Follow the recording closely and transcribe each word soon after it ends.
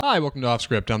Hi, welcome to Off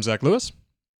Script. I'm Zach Lewis.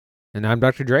 And I'm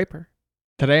Dr. Draper.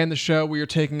 Today on the show, we are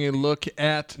taking a look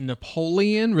at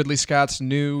Napoleon, Ridley Scott's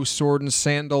new sword and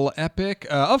sandal epic.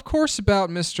 Of course,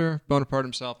 about Mr. Bonaparte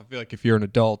himself. I feel like if you're an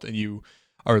adult and you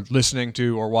are listening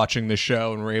to or watching this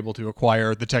show and were able to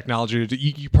acquire the technology,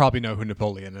 you probably know who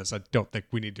Napoleon is. I don't think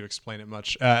we need to explain it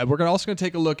much. We're also going to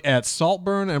take a look at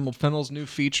Saltburn. Emerald Fennel's new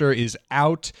feature is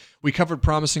out. We covered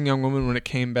Promising Young Woman when it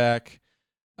came back.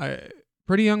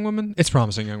 Pretty Young Woman? It's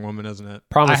Promising Young Woman, isn't it?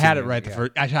 I had it right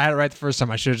the first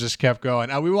time. I should have just kept going.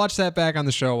 We watched that back on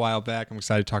the show a while back. I'm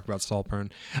excited to talk about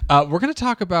Saltburn. We're going to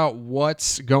talk about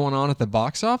what's going on at the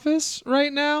box office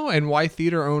right now and why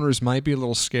theater owners might be a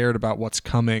little scared about what's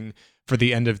coming for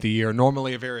the end of the year.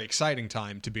 Normally a very exciting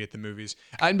time to be at the movies.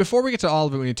 And before we get to all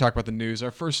of it, we need to talk about the news.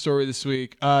 Our first story this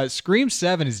week, Scream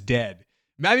VII is dead.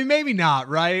 I mean, maybe not,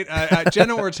 right?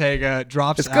 Jenna Ortega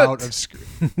drops out of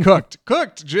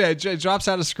drops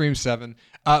out of Scream 7.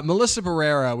 Melissa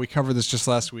Barrera, we covered this just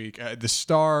last week, the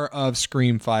star of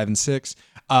Scream 5 and 6,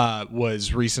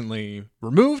 was recently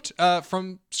removed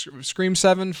from Scream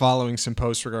 7 following some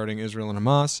posts regarding Israel and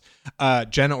Hamas.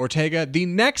 Jenna Ortega, the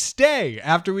next day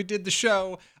after we did the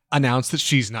show, announced that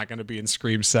she's not going to be in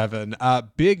Scream 7.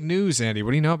 Big news, Andy.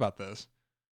 What do you know about this?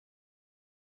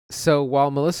 So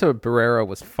while Melissa Barrera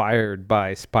was fired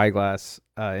by Spyglass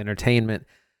Entertainment,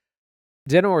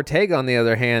 Jenna Ortega, on the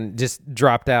other hand, just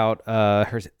dropped out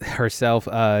herself.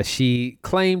 She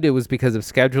claimed it was because of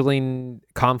scheduling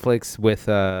conflicts with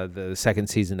the second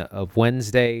season of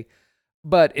Wednesday,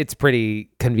 but it's pretty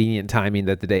convenient timing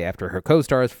that the day after her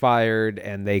co-star is fired,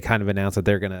 and they kind of announced that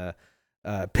they're going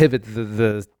to pivot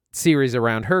the series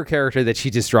around her character, that she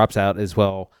just drops out as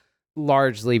well,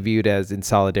 largely viewed as in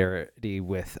solidarity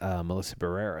with Melissa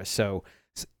Barrera. So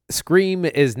Scream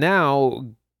is now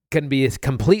going to be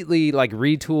completely like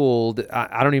retooled.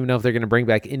 I don't even know if they're going to bring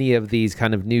back any of these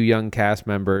kind of new young cast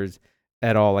members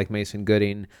at all, like Mason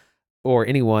Gooding or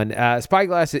anyone.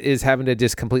 Spyglass is having to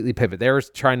just completely pivot.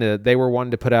 They were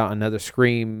wanting to put out another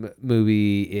Scream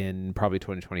movie in probably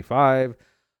 2025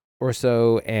 or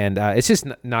so, and it's just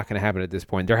not going to happen at this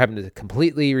point. They're having to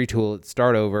completely retool it,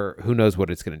 start over. Who knows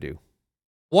what it's going to do?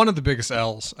 One of the biggest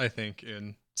L's, I think,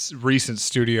 in recent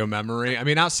studio memory. I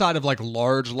mean, outside of like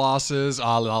large losses, a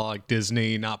la like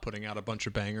Disney not putting out a bunch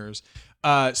of bangers,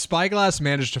 Spyglass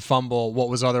managed to fumble what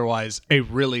was otherwise a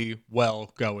really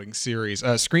well-going series.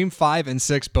 Scream 5 and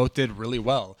 6 both did really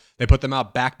well. They put them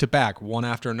out back-to-back, one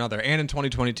after another. And in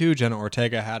 2022, Jenna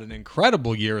Ortega had an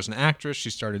incredible year as an actress.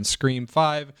 She starred in Scream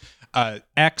 5,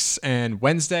 X, and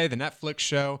Wednesday, the Netflix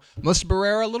show. Melissa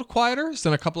Barrera, a little quieter, has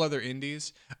done a couple other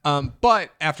indies.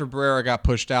 But after Barrera got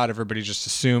pushed out, everybody just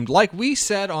assumed, like we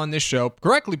said on this show,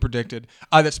 correctly predicted,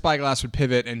 that Spyglass would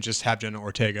pivot and just have Jenna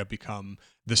Ortega become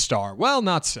the star. Well,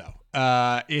 not so.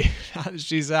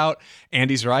 She's out.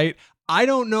 Andy's right. I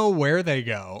don't know where they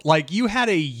go. Like, you had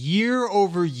a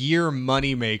year-over-year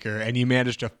moneymaker, and you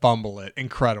managed to fumble it.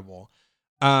 Incredible.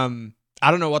 I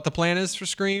don't know what the plan is for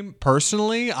Scream.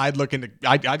 Personally,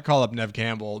 I'd call up Nev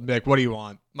Campbell and be like, what do you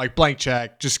want? Like, blank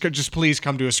check. Just please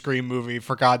come to a Scream movie,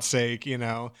 for God's sake, you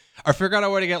know? Or figure out a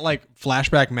way to get, like,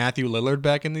 flashback Matthew Lillard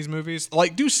back in these movies.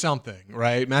 Like, do something,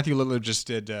 right? Matthew Lillard just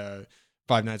did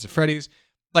Five Nights at Freddy's.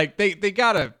 Like, they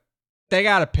gotta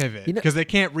pivot, because they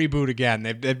can't reboot again.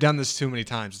 They've done this too many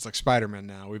times. It's like Spider-Man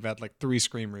now. We've had like 3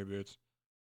 Scream reboots.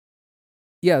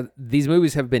 Yeah, these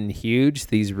movies have been huge.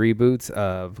 These reboots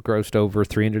have grossed over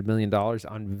 $300 million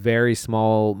on very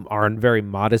small or on very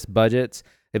modest budgets.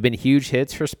 They've been huge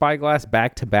hits for Spyglass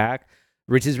back to back,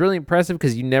 which is really impressive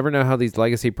because you never know how these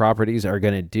legacy properties are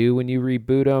going to do when you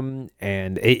reboot them.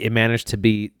 And it managed to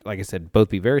be, like I said, both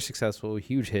be very successful,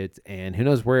 huge hits, and who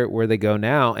knows where they go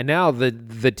now. And now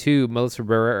the two, Melissa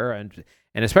Barrera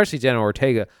and especially Jenna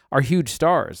Ortega, are huge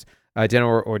stars. Jenna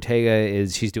Ortega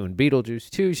she's doing Beetlejuice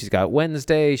too. She's got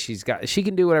Wednesday. She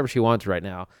can do whatever she wants right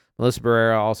now. Melissa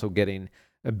Barrera also getting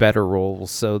better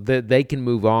roles, so that they can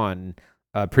move on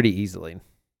pretty easily.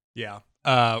 Yeah.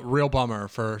 Real bummer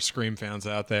for Scream fans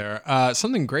out there.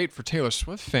 Something great for Taylor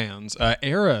Swift fans.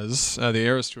 Eras, the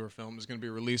Eras Tour film, is going to be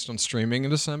released on streaming in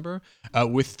December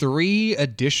with 3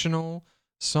 additional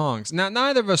songs. Now,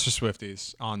 neither of us are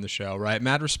Swifties on the show, right?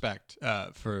 Mad respect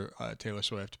for Taylor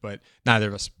Swift, but neither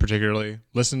of us particularly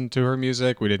listen to her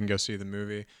music. We didn't go see the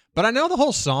movie. But I know the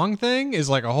whole song thing is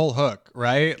like a whole hook,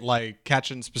 right? Like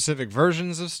catching specific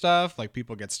versions of stuff, like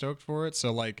people get stoked for it.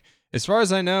 So like, as far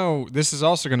as I know, this is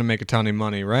also going to make a ton of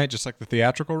money, right? Just like the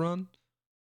theatrical run?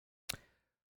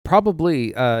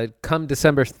 Probably come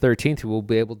December 13th, we'll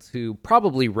be able to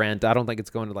probably rent. I don't think it's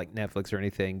going to like Netflix or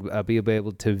anything. Be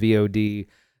able to VOD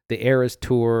the Eras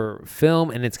Tour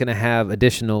film, and it's going to have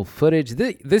additional footage.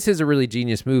 This is a really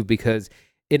genius move because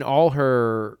in all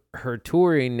her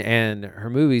touring and her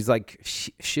movies, like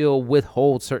she'll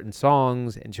withhold certain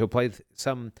songs and she'll play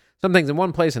some things in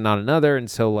one place and not another, and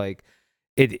so like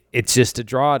it's just a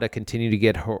draw to continue to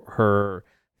get her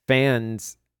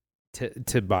fans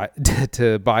to buy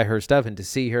to buy her stuff and to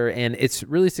see her, and it's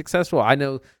really successful. I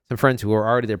know some friends who are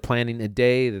already they're planning a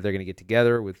day that they're going to get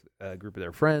together with a group of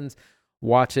their friends,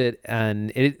 watch it, and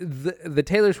the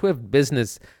Taylor Swift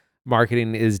business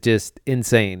marketing is just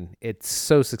insane. It's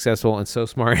so successful and so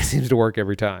smart. It seems to work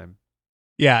every time.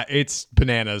 Yeah, it's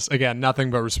bananas. Again,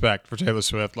 nothing but respect for Taylor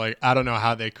Swift. Like, I don't know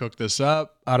how they cooked this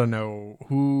up. I don't know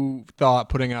who thought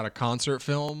putting out a concert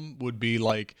film would be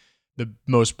like the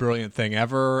most brilliant thing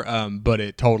ever, but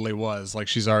it totally was. Like,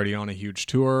 she's already on a huge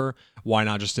tour. Why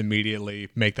not just immediately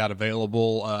make that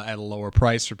available at a lower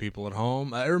price for people at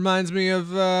home? It reminds me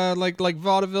of like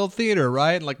vaudeville theater,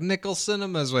 right? Like nickel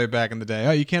cinemas way back in the day.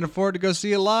 Oh, you can't afford to go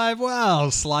see it live?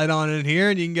 Well, slide on in here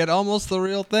and you can get almost the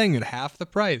real thing at half the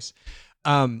price.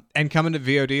 And coming to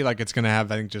VOD, like it's going to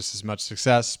have, I think, just as much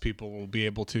success. People will be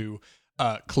able to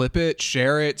clip it,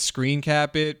 share it, screen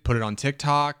cap it, put it on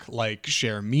TikTok, like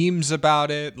share memes about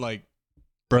it. Like,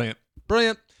 brilliant.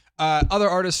 Other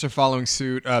artists are following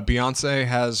suit. Beyonce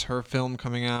has her film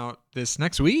coming out this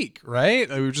next week, right?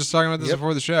 We were just talking about this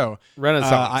before the show.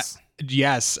 Renaissance.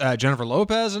 Yes. Jennifer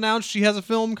Lopez announced she has a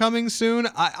film coming soon.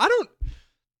 I don't,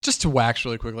 just to wax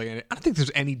really quickly, I don't think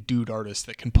there's any dude artist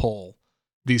that can pull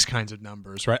these kinds of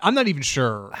numbers, right? I'm not even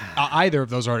sure either of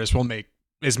those artists will make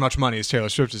as much money as Taylor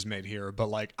Swift has made here, but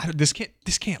like this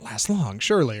can't last long,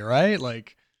 surely, right?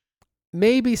 Like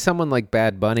maybe someone like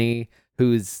Bad Bunny,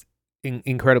 who's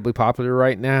incredibly popular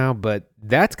right now, but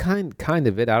that's kind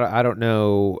of it. I don't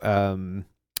know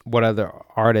what other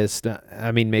artists.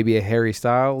 I mean, maybe a Harry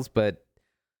Styles, but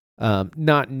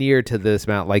not near to this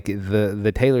amount. Like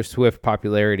the Taylor Swift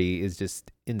popularity is just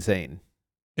insane.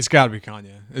 It's got to be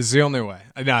Kanye. It's the only way.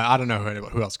 No, I don't know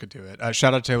who else could do it.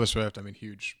 Shout out to Taylor Swift. I mean,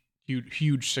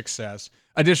 huge success.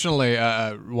 Additionally,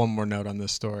 one more note on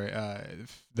this story.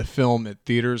 The film at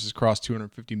theaters has crossed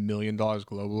 $250 million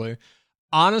globally.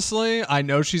 Honestly, I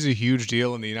know she's a huge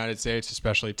deal in the United States,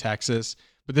 especially Texas,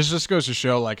 but this just goes to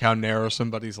show like how narrow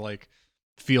somebody's like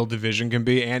field of vision can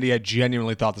be. Andy, I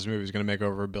genuinely thought this movie was going to make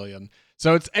over $1 billion.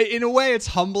 So it's, in a way, it's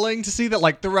humbling to see that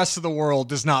like the rest of the world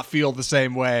does not feel the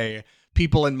same way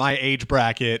people in my age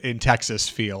bracket in Texas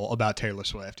feel about Taylor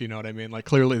Swift. You know what I mean? Like,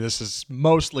 clearly this is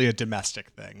mostly a domestic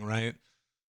thing, right?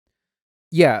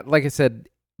 Yeah, like I said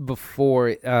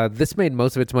before, this made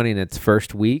most of its money in its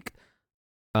first week.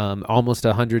 Almost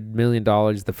 $100 million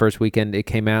the first weekend it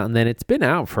came out, and then it's been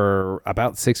out for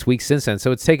about 6 weeks since then.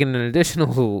 So it's taken an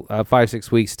additional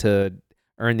 5-6 weeks to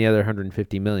earn the other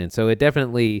 $150 million. So it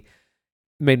definitely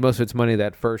made most of its money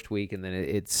that first week, and then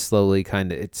it's slowly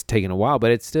it's taken a while,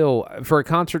 but it's still, for a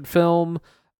concert film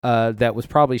that was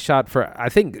probably shot for, I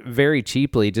think, very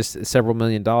cheaply, just several $1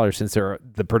 million, since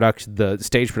the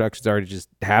stage production's already just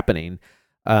happening.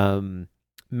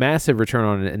 Massive return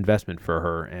on investment for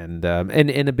her, and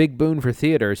a big boon for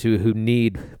theaters who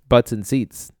need butts and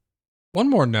seats.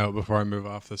 One more note before I move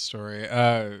off this story.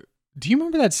 Do you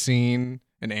remember that scene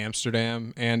in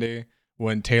Amsterdam, Andy,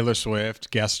 when Taylor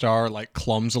Swift, guest star, like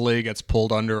clumsily gets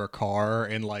pulled under a car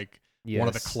in like one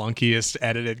of the clunkiest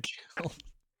edited kills?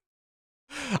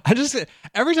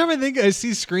 Every time I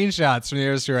see screenshots from the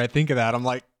Eras Tour, I think of that. I'm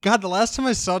like, God, the last time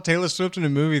I saw Taylor Swift in a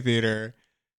movie theater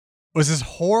was this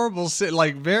horrible,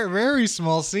 like very, very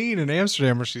small scene in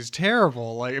Amsterdam where she's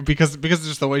terrible, like because of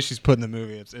just the way she's put in the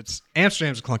movie. It's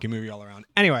Amsterdam's a clunky movie all around.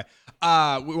 Anyway,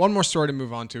 one more story to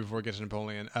move on to before we get to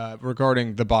Napoleon,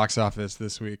 regarding the box office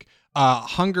this week.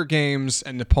 Hunger Games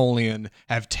and Napoleon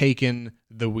have taken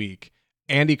the week.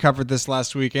 Andy covered this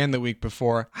last week and the week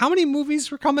before. How many movies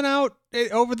were coming out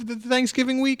over the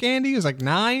Thanksgiving week, Andy? It was like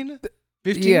 9,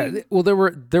 15? Yeah, well,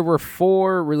 there were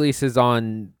 4 releases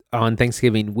on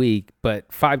Thanksgiving week,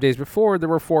 but 5 days before there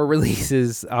were 4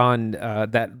 releases on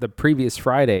the previous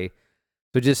Friday.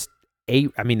 So just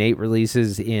 8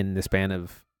 releases in the span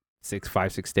of 6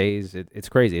 days. It's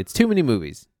crazy. It's too many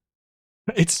movies.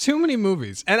 It's too many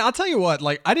movies. And I'll tell you what,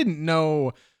 like, I didn't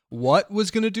know what was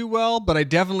going to do well, but I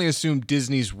definitely assumed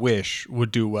Disney's Wish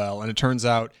would do well. And it turns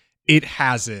out it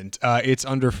hasn't. It's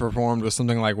underperformed with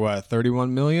something like,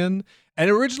 31 million?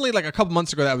 And originally, like a couple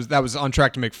months ago, that was on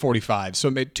track to make 45. So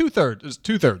it made two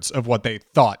thirds of what they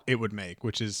thought it would make,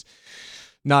 which is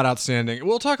not outstanding.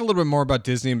 We'll talk a little bit more about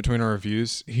Disney in between our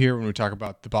reviews here when we talk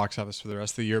about the box office for the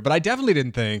rest of the year. But I definitely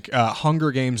didn't think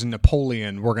Hunger Games and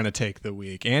Napoleon were going to take the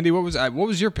week. Andy, what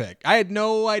was your pick? I had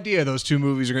no idea those two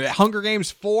movies were going to. Hunger Games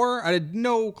 4. I had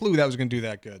no clue that was going to do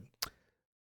that good.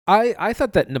 I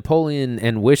thought that Napoleon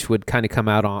and Wish would kind of come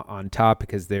out on top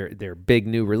because they're big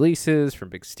new releases from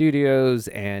big studios,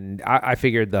 and I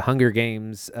figured the Hunger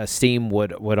Games steam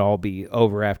would all be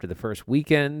over after the first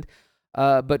weekend.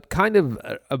 But kind of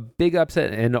a big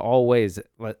upset in all ways.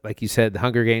 Like you said, the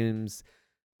Hunger Games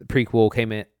prequel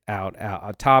came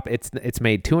out top. It's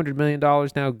made $200 million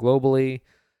now globally.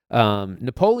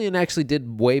 Napoleon actually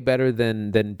did way better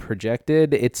than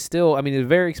projected. It's still, I mean, it's a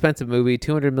very expensive movie,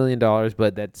 $200 million,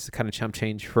 but that's kind of chump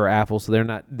change for Apple. So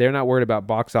they're not worried about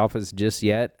box office just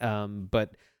yet.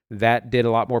 But that did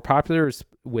a lot more popular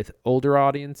with older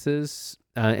audiences.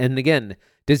 And again,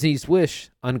 Disney's wish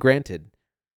ungranted.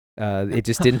 It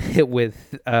just didn't hit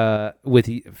with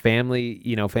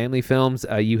family films.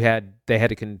 They had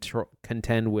to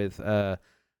contend with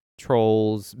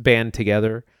Trolls Band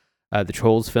Together. The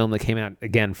Trolls film that came out,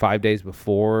 again, 5 days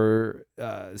before.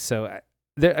 So,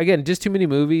 again, just too many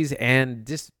movies, and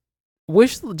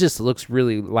Wish just looks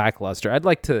really lackluster. I'd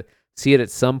like to see it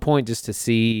at some point just to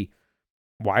see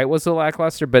why it was so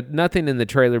lackluster, but nothing in the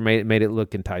trailer made it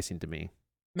look enticing to me.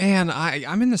 Man,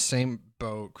 I'm in the same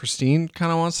boat. Christine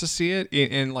kind of wants to see it,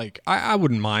 and like, I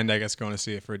wouldn't mind, I guess, going to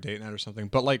see it for a date night or something,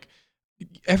 but like,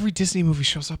 every Disney movie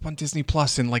shows up on Disney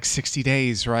Plus in like 60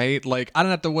 days, right? Like, I don't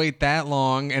have to wait that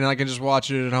long, and I can just watch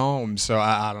it at home. So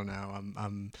I don't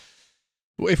know.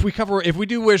 If we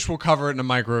do Wish, we'll cover it in a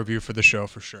micro review for the show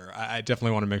for sure. I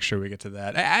definitely want to make sure we get to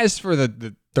that. As for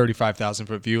the 35,000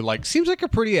 foot view, like, seems like a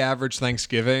pretty average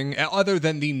Thanksgiving, other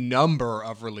than the number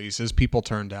of releases people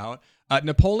turned out.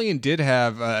 Napoleon did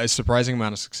have a surprising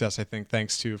amount of success, I think,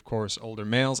 thanks to, of course, older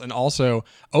males. And also,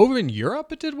 over in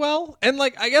Europe, it did well. And,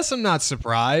 like, I guess I'm not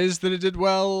surprised that it did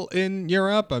well in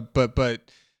Europe, but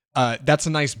that's a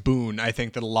nice boon, I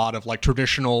think, that a lot of, like,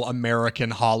 traditional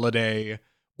American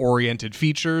holiday-oriented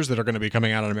features that are going to be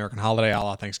coming out on American holiday, a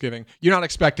la Thanksgiving, you're not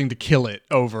expecting to kill it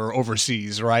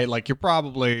overseas, right? Like, you're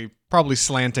probably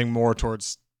slanting more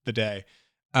towards the day.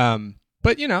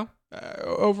 But, you know,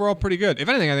 overall pretty good. If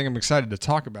anything, I think I'm excited to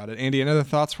talk about it. Andy, any other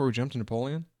thoughts before we jump to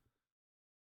Napoleon?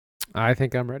 I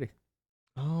think I'm ready.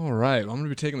 All right. Well, I'm going to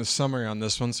be taking the summary on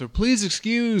this one, so please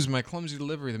excuse my clumsy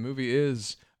delivery. The movie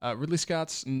is Ridley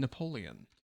Scott's Napoleon.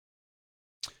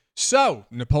 So,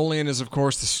 Napoleon is, of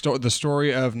course, the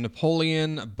story of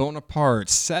Napoleon Bonaparte,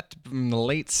 set from the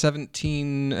late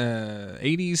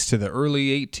 1780s to the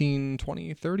early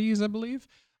 1820s, I believe.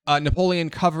 Napoleon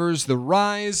covers the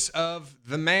rise of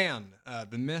the man,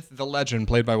 the myth, the legend,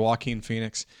 played by Joaquin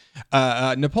Phoenix.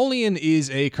 Napoleon is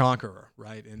a conqueror,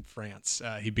 right, in France.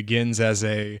 He begins as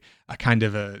a kind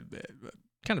of a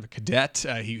cadet.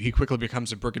 He quickly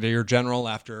becomes a brigadier general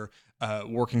after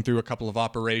working through a couple of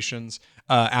operations.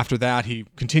 After that, he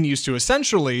continues to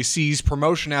essentially seize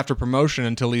promotion after promotion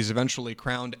until he's eventually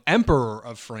crowned Emperor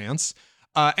of France.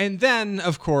 And then,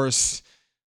 of course,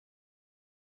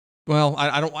 well,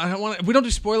 I don't want. We don't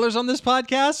do spoilers on this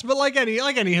podcast, but like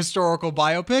any historical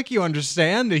biopic, you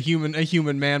understand a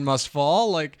human man must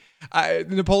fall. Like,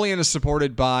 Napoleon is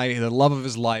supported by the love of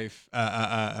his life,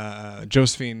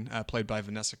 Josephine, played by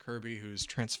Vanessa Kirby, who's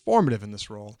transformative in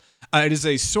this role. It is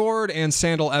a sword and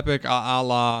sandal epic, a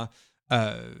la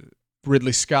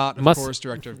Ridley Scott, of course,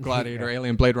 director of Gladiator,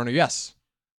 Alien, Blade Runner. Yes,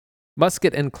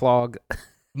 Musket and Clog.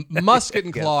 Musket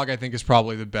and Clog, I think, is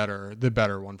probably the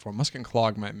better one for him. Musket and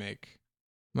Clog might make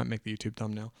the YouTube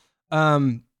thumbnail.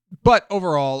 But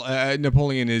overall,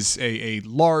 Napoleon is a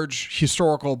large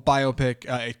historical biopic.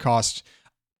 It cost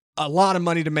a lot of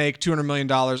money to make, $200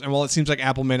 million. And while it seems like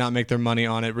Apple may not make their money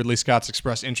on it, Ridley Scott's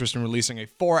expressed interest in releasing a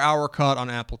 4-hour cut on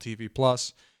Apple TV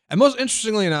Plus. And most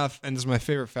interestingly enough, and this is my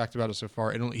favorite fact about it so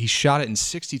far, he shot it in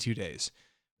 62 days,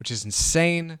 which is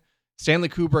insane. Stanley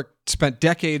Kubrick spent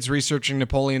decades researching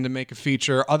Napoleon to make a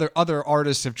feature. Other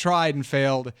artists have tried and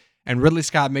failed, and Ridley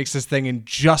Scott makes this thing in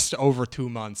just over 2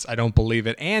 months. I don't believe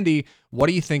it. Andy, what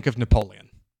do you think of Napoleon?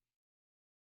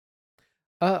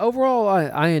 Overall,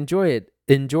 I enjoyed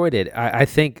it. I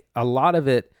think a lot of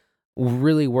it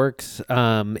really works.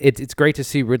 It's great to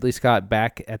see Ridley Scott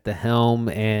back at the helm,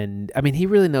 and I mean, he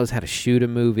really knows how to shoot a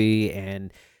movie,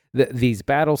 and these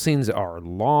battle scenes are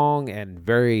long and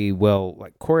very well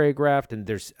choreographed, and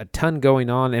there's a ton going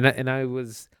on. And I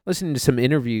was listening to some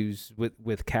interviews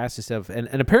with cast and stuff, and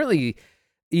apparently,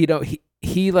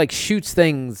 he like shoots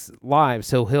things live.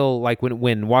 So he'll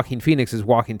when Joaquin Phoenix is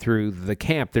walking through the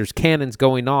camp, there's cannons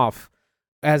going off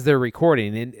as they're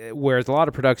recording, and whereas a lot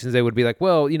of productions they would be like,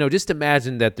 well, just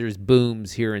imagine that there's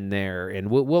booms here and there, and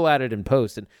we'll add it in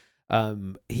post.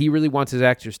 And he really wants his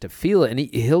actors to feel it, and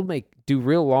he'll do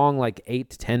real long, like 8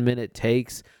 to 10 minute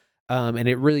takes, and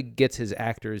it really gets his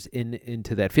actors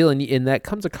into that feeling, and that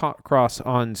comes across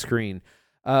on screen.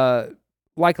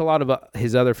 Like a lot of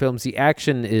his other films, the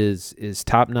action is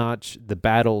top notch. The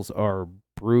battles are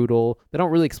brutal. They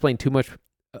don't really explain too much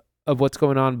of what's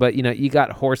going on, but you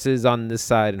got horses on this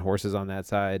side and horses on that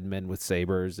side, men with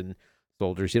sabers and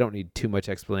soldiers. You don't need too much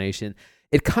explanation.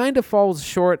 It kind of falls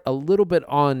short a little bit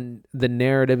on the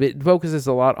narrative. It focuses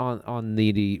a lot on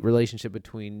the relationship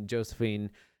between Josephine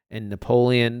and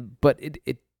Napoleon, but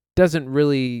it doesn't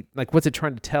really, like, what's it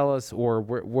trying to tell us, or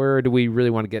where do we really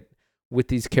want to get with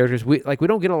these characters? We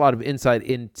don't get a lot of insight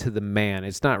into the man.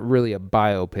 It's not really a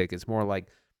biopic. It's more like,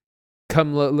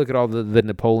 come look at all the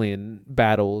Napoleon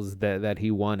battles that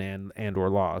he won and or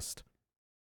lost.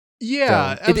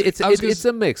 Yeah, so it's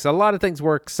a mix. A lot of things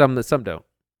work, some don't.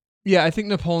 Yeah, I think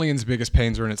Napoleon's biggest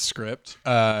pains are in its script,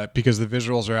 because the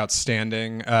visuals are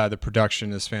outstanding. The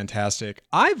production is fantastic.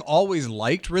 I've always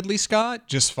liked Ridley Scott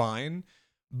just fine,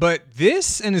 but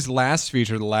this and his last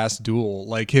feature, The Last Duel,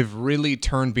 like, have really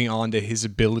turned me on to his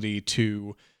ability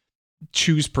to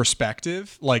choose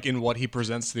perspective, like, in what he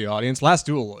presents to the audience. Last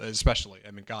Duel especially,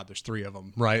 I mean, God, there's 3 of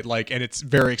them, right? Like, and it's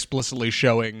very explicitly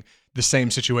showing the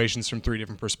same situations from 3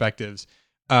 different perspectives.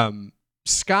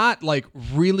 Scott, like,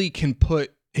 really can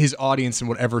put his audience in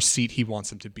whatever seat he wants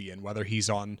them to be in, whether he's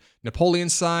on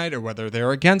Napoleon's side or whether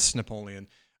they're against Napoleon,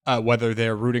 whether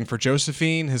they're rooting for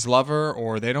Josephine, his lover,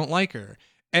 or they don't like her.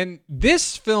 And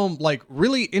this film, like,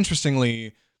 really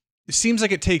interestingly, it seems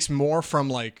like it takes more from,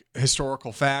 like,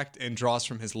 historical fact and draws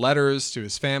from his letters to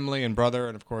his family and brother,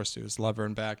 and of course to his lover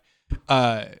and back,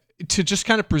 to just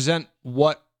kind of present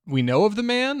what we know of the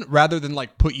man, rather than,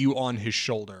 like, put you on his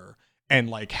shoulder and,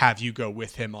 like, have you go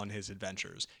with him on his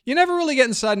adventures. You never really get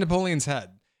inside Napoleon's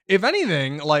head. If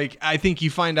anything, like, I think you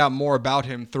find out more about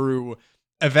him through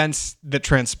events that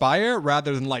transpire,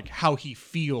 rather than, like, how he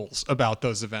feels about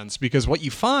those events. Because what you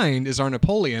find is our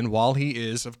Napoleon, while he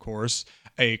is, of course,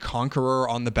 a conqueror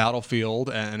on the battlefield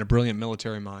and a brilliant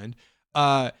military mind,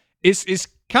 is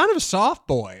kind of a soft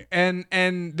boy. And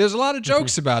there's a lot of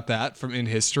jokes about that from in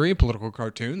history, political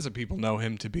cartoons, and people know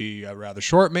him to be a rather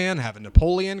short man, have a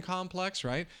Napoleon complex,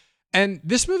 right? And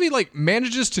this movie, like,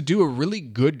 manages to do a really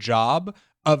good job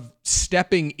of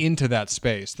stepping into that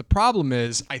space. The problem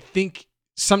is, I think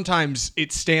sometimes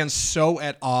it stands so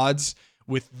at odds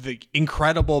with the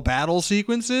incredible battle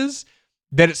sequences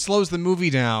that it slows the movie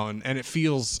down and it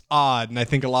feels odd. And I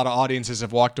think a lot of audiences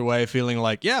have walked away feeling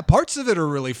like, yeah, parts of it are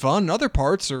really fun. Other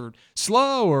parts are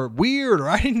slow or weird, or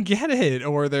I didn't get it,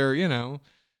 or they're,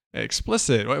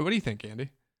 explicit. What do you think, Andy?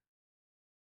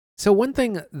 So one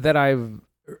thing that I've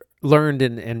learned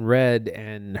and read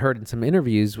and heard in some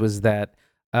interviews was that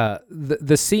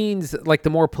the scenes, like the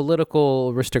more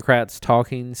political aristocrats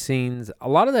talking scenes, a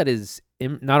lot of that is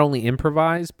not only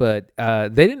improvised, but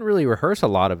they didn't really rehearse a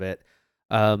lot of it.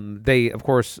 They, of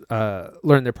course,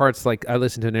 learned their parts. Like, I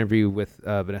listened to an interview with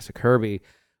Vanessa Kirby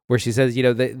where she says,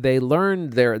 they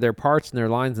learned their parts and their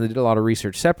lines, and they did a lot of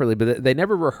research separately, but they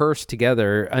never rehearsed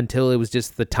together until it was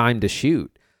just the time to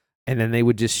shoot. And then they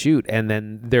would just shoot. And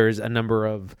then there's a number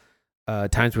of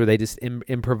times where they just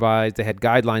improvised. They had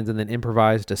guidelines and then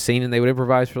improvised a scene, and they would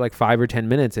improvise for like 5 or 10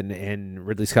 minutes, and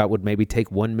Ridley Scott would maybe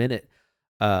take 1 minute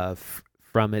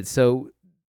from it. So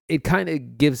it kind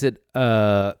of gives it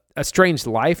a strange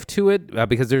life to it,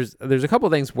 because there's a couple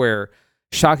of things where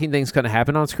shocking things kind of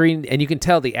happen on screen, and you can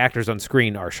tell the actors on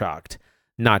screen are shocked,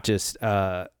 not just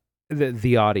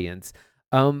the audience.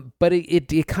 But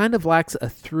it kind of lacks a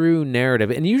through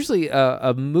narrative, and usually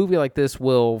a movie like this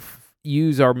will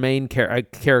use our main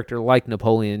character like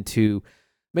Napoleon to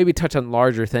maybe touch on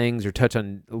larger things or touch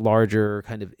on larger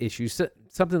kind of issues.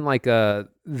 Something like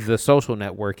The Social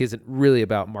Network isn't really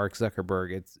about Mark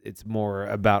Zuckerberg. It's more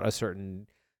about a certain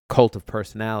cult of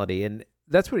personality, and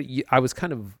that's what I was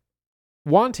kind of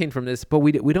wanting from this, but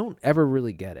we don't ever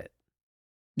really get it.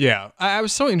 Yeah, I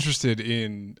was so interested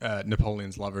in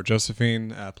Napoleon's lover,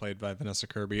 Josephine, played by Vanessa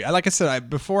Kirby. Like I said,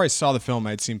 before I saw the film,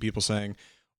 I'd seen people saying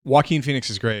Joaquin Phoenix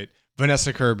is great.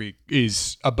 Vanessa Kirby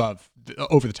is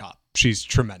over the top. She's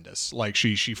tremendous. Like,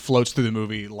 she floats through the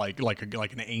movie like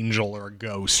an angel or a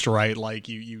ghost, right? Like,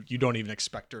 you don't even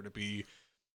expect her to be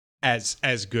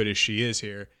as good as she is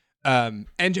here.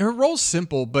 And her role's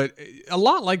simple, but a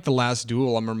lot like The Last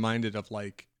Duel, I'm reminded of,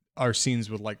 like, our scenes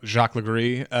with, like, Jacques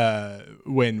Legris,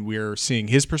 when we're seeing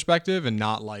his perspective and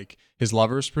not, like, his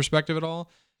lover's perspective at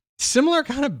all. Similar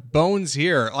kind of bones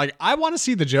here. Like, I want to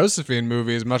see the Josephine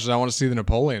movie as much as I want to see the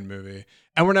Napoleon movie.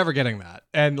 And we're never getting that.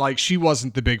 And like, she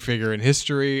wasn't the big figure in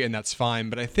history, and that's fine.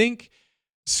 But I think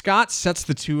Scott sets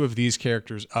the two of these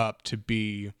characters up to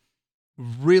be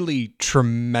really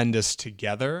tremendous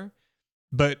together.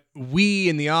 But we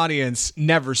in the audience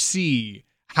never see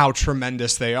how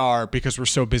tremendous they are because we're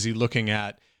so busy looking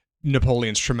at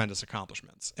Napoleon's tremendous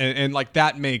accomplishments. And like,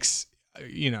 that makes,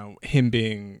 him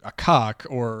being a cock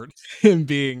or him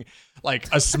being like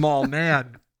a small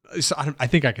man. So I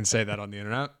think I can say that on the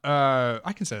internet.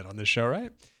 I can say that on this show,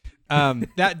 right?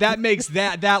 That makes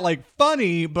that like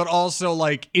funny, but also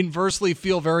like inversely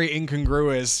feel very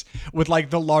incongruous with like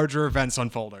the larger events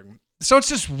unfolding. So it's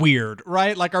just weird,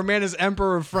 right? Like, our man is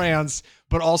Emperor of France,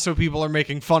 but also people are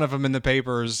making fun of him in the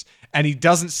papers, and he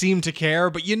doesn't seem to care,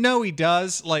 but he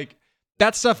does. Like,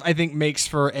 that stuff I think makes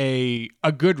for a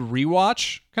good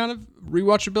rewatch, kind of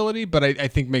rewatchability, but I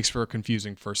think makes for a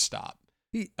confusing first stop.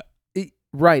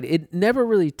 Right. It never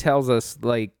really tells us,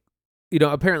 like,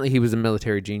 apparently he was a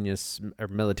military genius or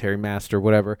military master,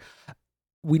 whatever.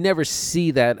 We never see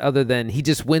that other than he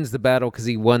just wins the battle because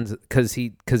he wins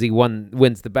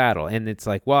the battle. And it's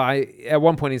like, well, at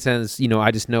one point he says,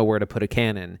 I just know where to put a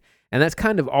cannon. And that's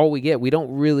kind of all we get. We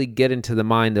don't really get into the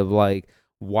mind of like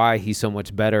why he's so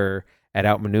much better at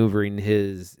outmaneuvering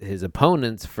his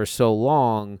opponents for so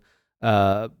long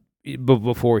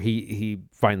before he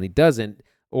finally doesn't,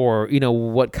 or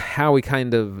how he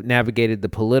kind of navigated the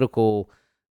political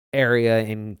area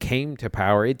and came to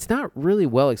power. It's not really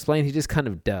well explained. He just kind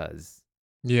of does.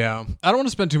 Yeah. I don't want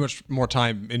to spend too much more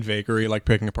time in vagary, like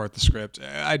picking apart the script.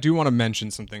 I do want to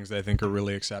mention some things that I think are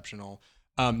really exceptional.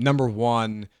 Number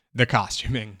one, the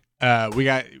costuming. We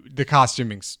got the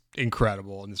costuming's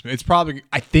incredible in this movie. It's probably,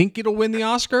 I think it'll win the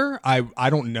Oscar. I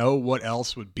don't know what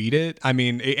else would beat it. I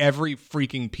mean, every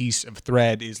freaking piece of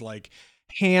thread is like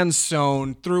hand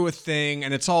sewn through a thing,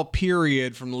 and it's all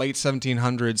period from the late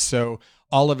 1700s. So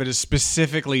all of it is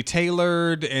specifically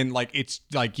tailored, and like, it's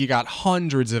like you got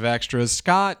hundreds of extras.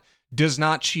 Scott does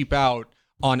not cheap out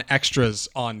on extras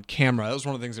on camera. That was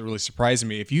one of the things that really surprised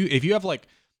me. If you have like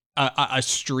a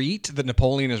street that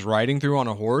Napoleon is riding through on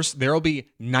a horse, there'll be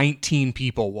 19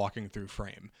 people walking through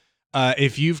frame.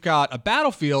 If you've got a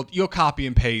battlefield, you'll copy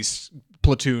and paste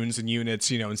platoons and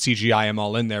units, and CGI them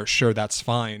all in there. Sure, that's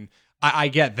fine. I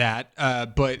get that.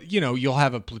 But you'll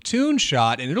have a platoon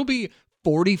shot, and it'll be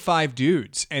 45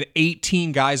 dudes and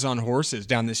 18 guys on horses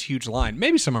down this huge line.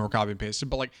 Maybe some of them were copy and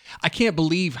pasted, but like, I can't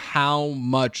believe how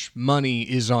much money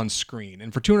is on screen.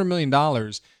 And for $200 million,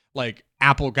 like,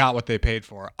 Apple got what they paid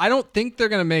for. I don't think they're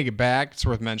going to make it back. It's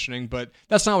worth mentioning, but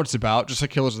that's not what it's about. Just like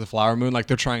Killers of the Flower Moon, like,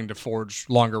 they're trying to forge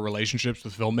longer relationships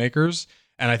with filmmakers,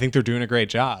 and I think they're doing a great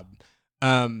job.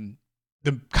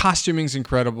 The costuming's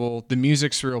incredible. The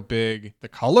music's real big. The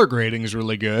color grading is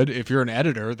really good. If you're an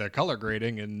editor, the color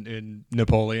grading in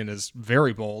Napoleon is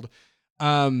very bold.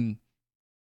 It's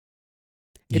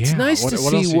yeah. nice to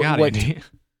what else see you got, what Andy?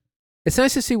 it's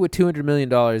nice to see what $200 million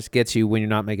gets you when you're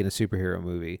not making a superhero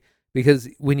movie. Because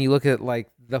when you look at like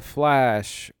The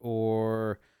Flash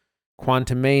or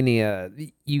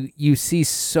Quantumania, you see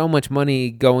so much money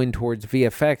going towards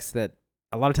VFX that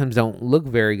a lot of times don't look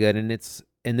very good, and this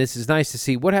is nice to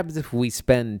see. What happens if we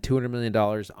spend $200 million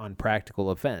on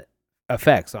practical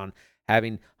effects, on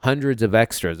having hundreds of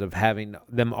extras, of having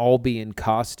them all be in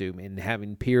costume and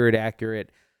having period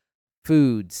accurate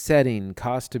food, setting,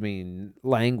 costuming,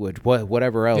 language,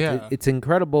 whatever else. Yeah. It's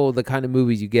incredible the kind of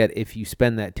movies you get if you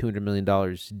spend that $200 million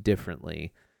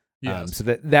differently. Yes. So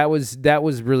that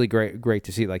was really great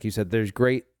to see. Like you said, there's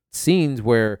great scenes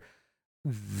where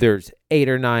there's 8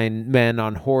 or 9 men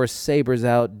on horse, sabers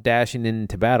out, dashing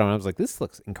into battle. And I was like, this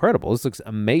looks incredible. This looks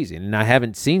amazing. And I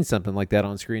haven't seen something like that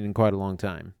on screen in quite a long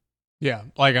time. Yeah,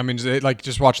 like, I mean,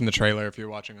 just watching the trailer. If you're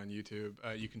watching on YouTube,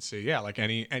 you can see, yeah, like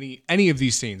any of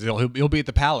these scenes, he'll be at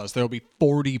the palace. There'll be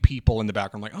 40 people in the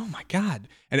background, like, oh my god,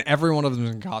 and every one of them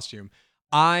is in costume.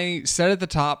 I said at the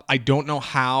top, I don't know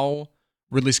how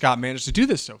Ridley Scott managed to do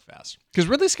this so fast, because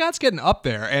Ridley Scott's getting up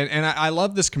there, and I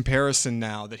love this comparison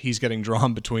now that he's getting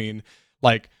drawn between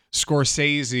like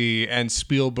Scorsese and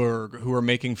Spielberg, who are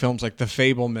making films like The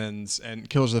Fabelmans and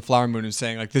Killers of the Flower Moon, and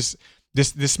saying like this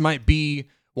might be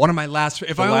one of my last.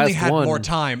 If I only had more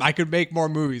time, I could make more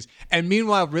movies. And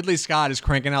meanwhile, Ridley Scott is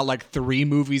cranking out like 3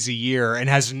 movies a year and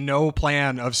has no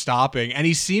plan of stopping. And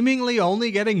he's seemingly only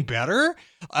getting better.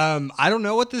 I don't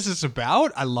know what this is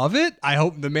about. I love it. I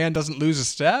hope the man doesn't lose a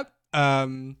step. I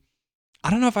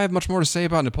don't know if I have much more to say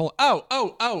about Napoleon.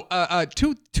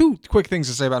 Two quick things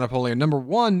to say about Napoleon. Number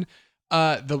one,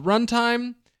 the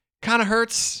runtime kind of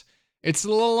hurts. It's a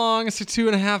little long. It's like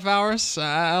 2.5 hours.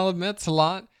 I'll admit it's a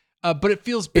lot. But it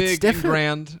feels big and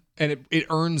grand, and it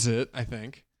earns it, I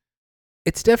think.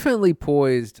 It's definitely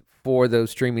poised for those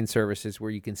streaming services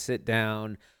where you can sit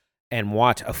down and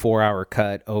watch a 4-hour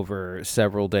cut over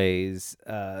several days.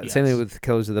 Yes. Same thing with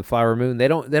Killers of the Flower Moon. They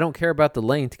don't care about the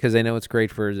length because they know it's great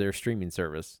for their streaming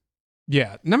service.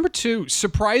 Yeah. Number 2,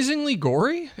 surprisingly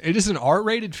gory. It is an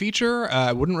R-rated feature.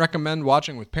 I wouldn't recommend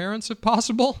watching with parents if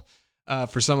possible,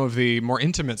 for some of the more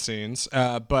intimate scenes.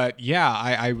 But yeah,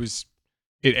 I was.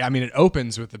 It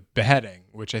opens with a beheading,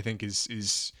 which I think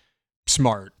is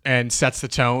smart and sets the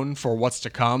tone for what's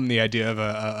to come. The idea of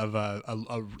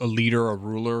a leader, a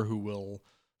ruler who will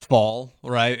fall,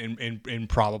 right, in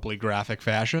probably graphic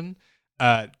fashion.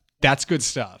 That's good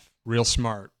stuff. Real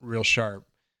smart, real sharp.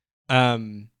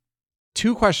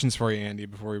 2 questions for you, Andy,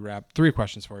 before we wrap. 3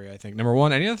 questions for you, I think. Number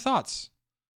 1, any other thoughts?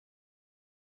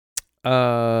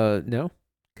 No.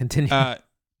 Continue.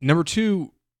 Number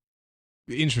 2,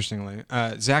 interestingly,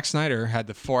 Zack Snyder had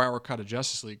the 4-hour cut of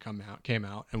Justice League came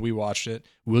out, and we watched it.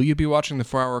 Will you be watching the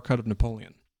 4-hour cut of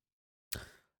Napoleon?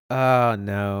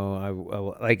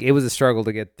 No. Like, it was a struggle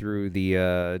to get through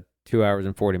the 2 hours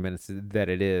and 40 minutes that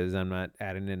it is. I'm not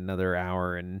adding in another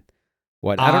hour and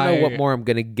what. I don't know what more I'm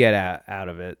gonna get out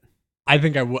of it. I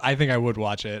think I would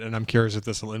watch it, and I'm curious if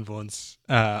this will influence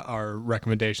our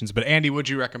recommendations. But Andy, would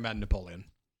you recommend Napoleon?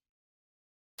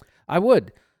 I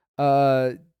would.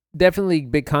 Definitely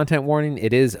big content warning.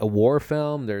 It is a war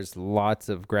film. There's lots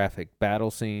of graphic battle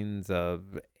scenes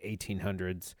of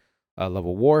 1800s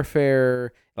level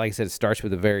warfare. Like I said, it starts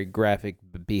with a very graphic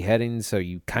beheading, so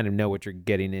you kind of know what you're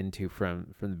getting into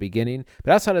from the beginning.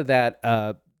 But outside of that,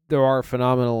 there are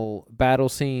phenomenal battle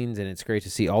scenes, and it's great to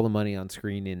see all the money on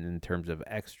screen in terms of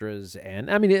extras.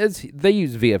 And I mean, they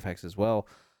use VFX as well.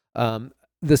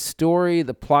 The story,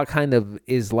 the plot kind of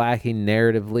is lacking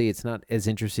narratively. It's not as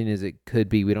interesting as it could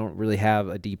be. We don't really have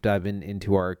a deep dive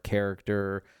into our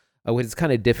character. It's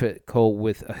kind of difficult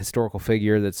with a historical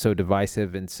figure that's so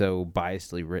divisive and so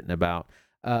biasedly written about.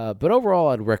 But overall,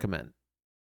 I'd recommend.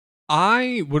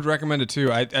 I would recommend it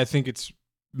too. I think it's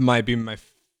might be my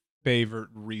favorite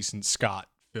recent Scott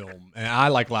film. And I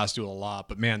like Last Duel a lot,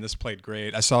 but man, this played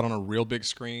great. I saw it on a real big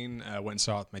screen. I went and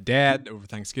saw it with my dad over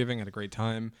Thanksgiving. Had a great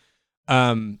time.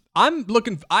 I'm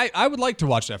looking. I would like to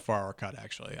watch that 4-hour cut.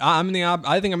 Actually, I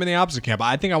think I'm in the opposite camp.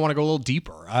 I think I want to go a little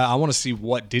deeper. I want to see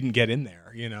what didn't get in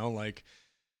there. Like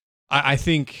I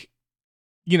think,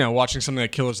 watching something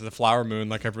like Killers of the Flower Moon,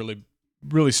 like I've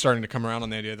really starting to come around on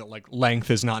the idea that like length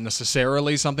is not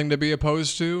necessarily something to be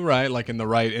opposed to, right? Like in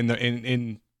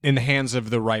the hands of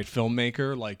the right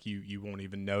filmmaker, like you won't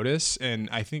even notice. And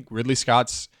I think Ridley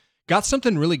Scott's got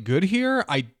something really good here.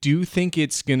 I do think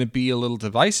it's going to be a little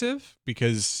divisive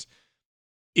because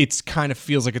it's kind of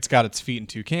feels like it's got its feet in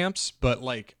 2 camps, but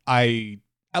like I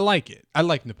like it. I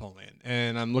like Napoleon,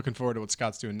 and I'm looking forward to what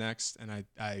Scott's doing next. And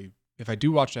I if I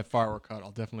do watch that 4-hour cut,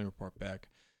 I'll definitely report back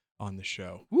on the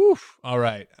show. Woof. All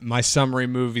right. My summary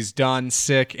movie's done.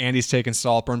 Sick. Andy's taking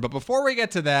Saltburn. But before we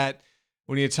get to that,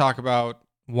 we need to talk about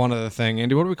one other thing.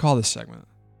 Andy, what do we call this segment?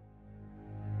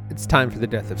 It's time for the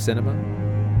death of cinema.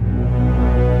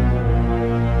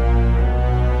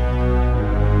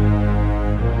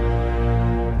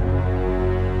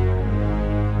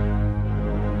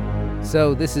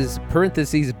 So this is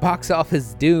parentheses box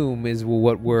office doom is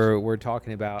what we're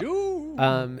talking about.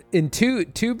 Doom. In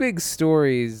two big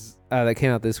stories that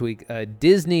came out this week,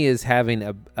 Disney is having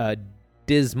a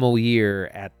dismal year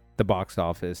at the box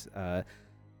office. The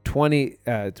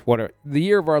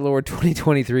year of our Lord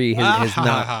 2023 has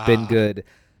not been good.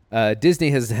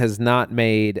 Disney has not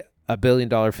made a $1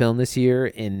 billion film this year.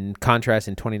 In contrast,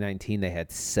 in 2019 they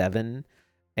had 7.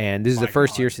 And this is the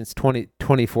first year since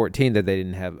 2014 that they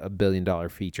didn't have a $1 billion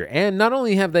feature. And not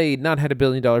only have they not had a $1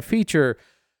 billion feature,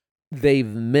 they've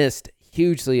missed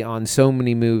hugely on so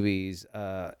many movies.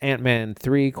 Ant-Man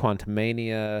 3,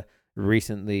 Quantumania,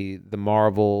 recently The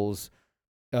Marvels,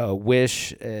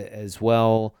 Wish as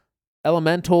well.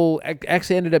 Elemental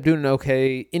actually ended up doing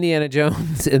okay. Indiana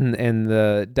Jones and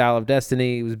the Dial of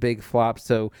Destiny was a big flop.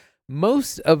 So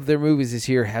most of their movies this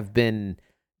year have been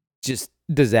just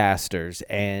disasters,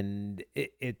 and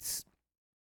it's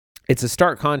a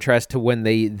stark contrast to when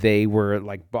they were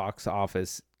like box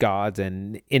office gods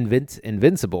and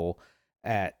invincible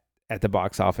at the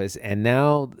box office, and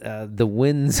now the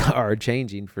winds are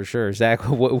changing for sure. Zach,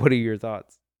 what are your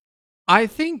thoughts? I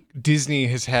think Disney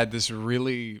has had this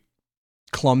really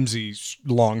clumsy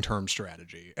long-term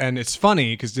strategy, and it's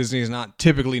funny because Disney is not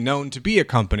typically known to be a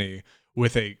company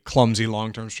with a clumsy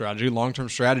long-term strategy. Long-term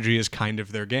strategy is kind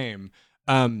of their game.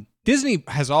 Disney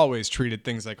has always treated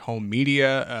things like home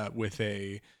media with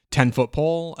a 10-foot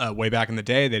pole. Way back in the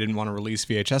day, they didn't want to release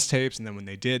VHS tapes, and then when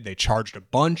they did, they charged a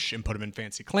bunch and put them in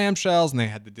fancy clamshells, and they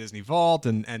had the Disney Vault,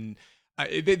 and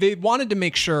they wanted to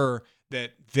make sure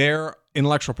that their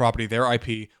intellectual property, their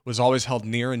IP, was always held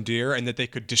near and dear, and that they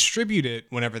could distribute it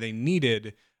whenever they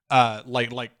needed,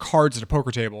 like cards at a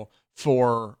poker table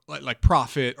for like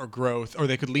profit or growth, or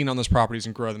they could lean on those properties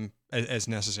and grow them as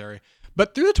necessary.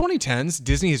 But through the 2010s,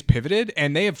 Disney has pivoted,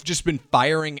 and they have just been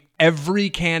firing every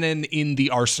cannon in the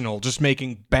arsenal, just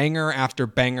making banger after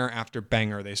banger after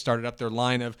banger. They started up their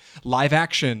line of live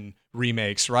action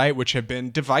remakes, right, which have been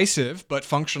divisive, but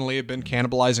functionally have been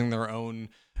cannibalizing their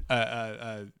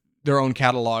own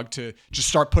catalog to just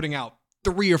start putting out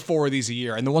 3 or 4 of these a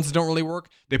year. And the ones that don't really work,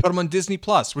 they put them on Disney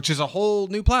Plus, which is a whole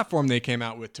new platform they came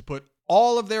out with to put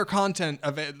all of their content,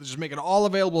 just make it all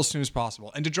available as soon as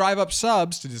possible. And to drive up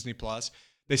subs to Disney Plus,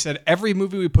 they said every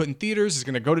movie we put in theaters is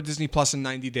going to go to Disney Plus in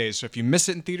 90 days. So if you miss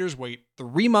it in theaters, wait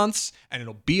 3 months and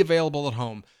it'll be available at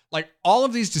home. Like, all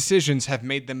of these decisions have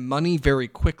made them money very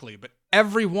quickly, but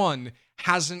every one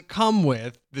hasn't come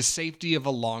with the safety of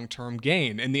a long-term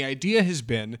gain. And the idea has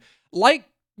been, like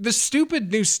the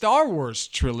stupid new Star Wars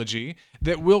trilogy,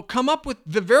 that we'll come up with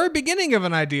the very beginning of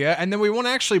an idea, and then we won't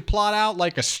actually plot out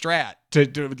like a strat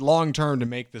to long-term to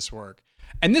make this work.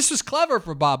 And this was clever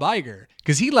for Bob Iger,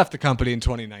 because he left the company in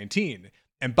 2019.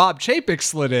 And Bob Chapek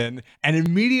slid in and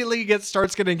immediately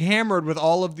starts getting hammered with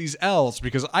all of these L's,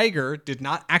 because Iger did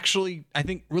not actually, I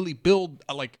think, really build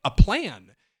a plan.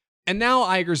 And now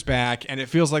Iger's back, and it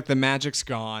feels like the magic's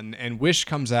gone, and Wish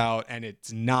comes out, and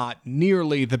it's not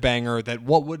nearly the banger that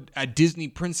what would a Disney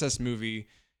princess movie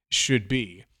should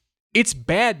be. It's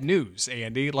bad news,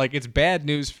 Andy. Like, it's bad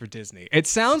news for Disney. It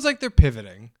sounds like they're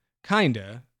pivoting,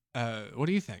 kinda. What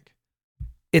do you think?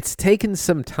 It's taken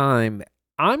some time.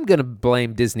 I'm going to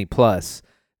blame Disney Plus.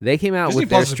 They came out with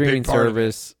their streaming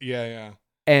service. Yeah.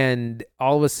 And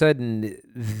all of a sudden,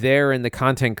 they're in the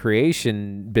content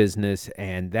creation business,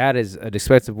 and that is an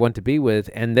expensive one to be with.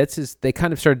 And that's just, they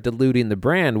kind of started diluting the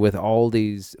brand with all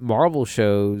these Marvel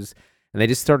shows, and they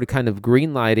just started kind of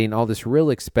greenlighting all this real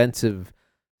expensive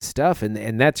stuff.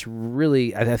 And that's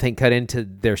really, I think, cut into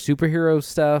their superhero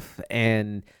stuff.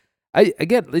 And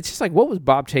again, it's just like, what was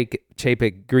Bob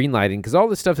Chapek greenlighting? Because all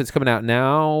the stuff that's coming out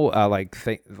now, like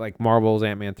Marvel's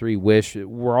Ant-Man 3, Wish,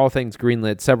 were all things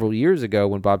greenlit several years ago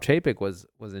when Bob Chapek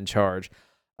was in charge.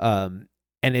 And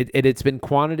it's been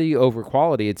quantity over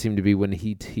quality, it seemed to be, when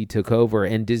he took over.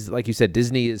 And like you said,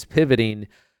 Disney is pivoting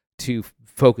to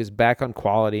focus back on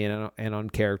quality and on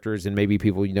characters, and maybe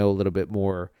people a little bit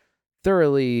more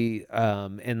thoroughly,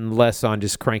 and less on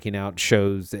just cranking out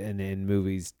shows and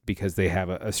movies because they have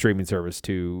a streaming service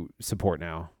to support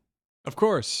now. Of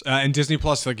course. And Disney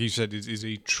Plus, like you said, is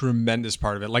a tremendous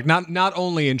part of it. Like, not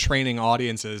only in training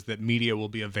audiences that media will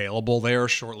be available there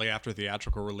shortly after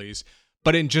theatrical release,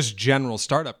 but in just general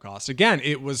startup costs. Again,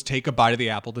 it was take a bite of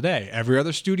the apple today. Every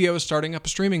other studio is starting up a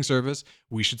streaming service.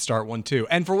 We should start one too.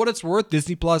 And for what it's worth,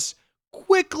 Disney Plus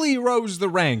quickly rose the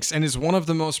ranks and is one of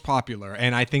the most popular.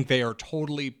 And I think they are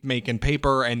totally making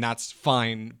paper, and that's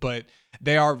fine. But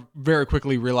they are very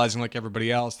quickly realizing, like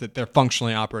everybody else, that they're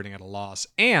functionally operating at a loss.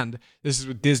 And this is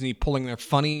with Disney pulling their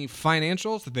funny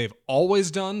financials that they've always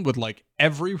done with like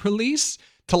every release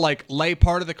to like lay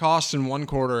part of the cost in one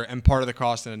quarter and part of the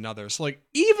cost in another. So like,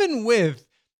 even with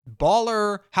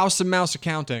baller House of Mouse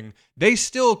accounting, they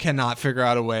still cannot figure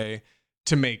out a way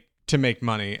to make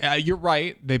money. You're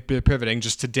right. They're pivoting.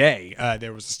 Just today,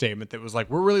 there was a statement that was like,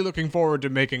 we're really looking forward to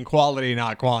making quality,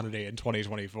 not quantity in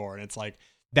 2024. And it's like,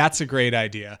 that's a great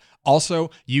idea. Also,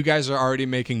 you guys are already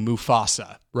making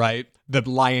Mufasa, right? The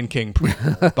Lion King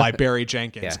prequel by Barry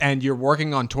Jenkins. Yeah. And you're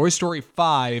working on Toy Story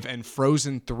 5, and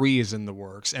Frozen 3 is in the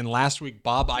works. And last week,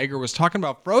 Bob Iger was talking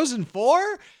about Frozen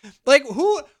 4? Like,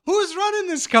 who's running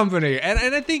this company? And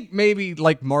I think maybe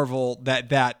like Marvel,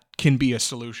 that can be a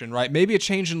solution, right? Maybe a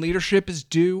change in leadership is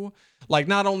due, like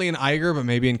not only in Iger, but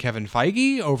maybe in Kevin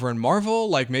Feige over in Marvel.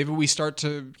 Like, maybe we start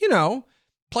to,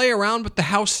 play around with the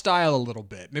house style a little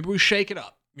bit. Maybe we shake it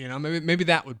up, maybe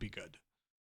that would be good.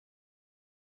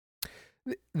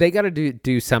 They got to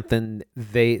do something.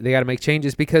 They got to make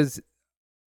changes, because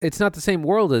it's not the same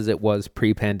world as it was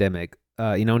pre-pandemic.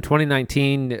 In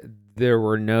 2019, there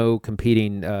were no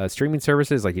competing streaming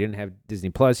services. Like, you didn't have Disney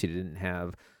Plus, you didn't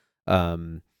have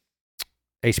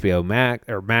HBO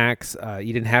Max.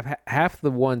 You didn't have half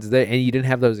the ones there, and you didn't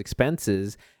have those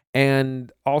expenses.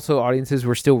 And also, audiences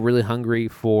were still really hungry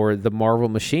for the Marvel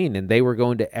machine, and they were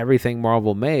going to everything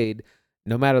Marvel made.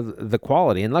 no matter the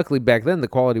quality. And luckily back then the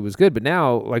quality was good, but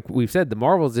now, like we've said, the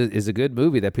Marvels is a good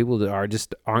movie that people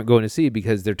aren't going to see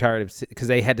because they're tired of, because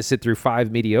they had to sit through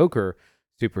 5 mediocre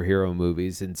superhero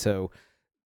movies. And so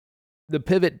the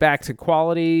pivot back to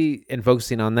quality and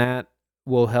focusing on that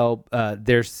will help.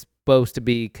 There's supposed to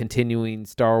be continuing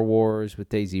Star Wars with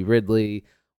Daisy Ridley.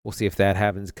 We'll see if that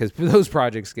happens, because those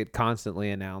projects get constantly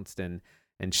announced and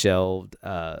shelved.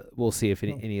 We'll see if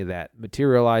any of that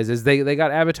materializes. They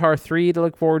got Avatar 3 to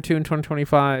look forward to in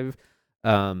 2025.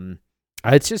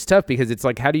 It's just tough because it's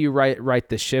like, how do you right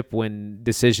the ship when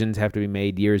decisions have to be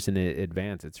made years in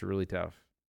advance? It's really tough.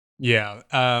 Yeah,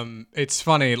 it's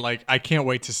funny. Like, I can't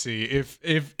wait to see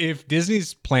if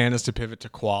Disney's plan is to pivot to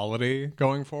quality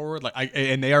going forward. Like,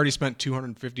 and they already spent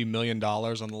 $250 million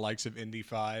on the likes of Indy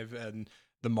 5 and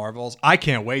the Marvels. I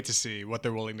can't wait to see what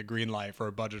they're willing to greenlight for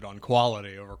a budget on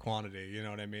quality over quantity. You know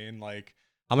what I mean? Like,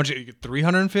 how much?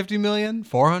 350 million?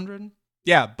 400?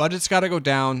 Yeah, budget's got to go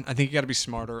down. I think you got to be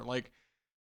smarter. Like,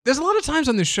 there's a lot of times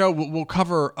on this show we'll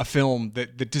cover a film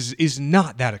that is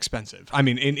not that expensive. I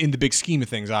mean, in the big scheme of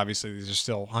things, obviously, these are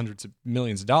still hundreds of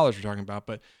millions of dollars we're talking about.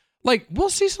 But, like, we'll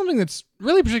see something that's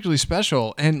really particularly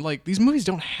special. And, like, these movies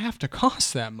don't have to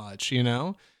cost that much, you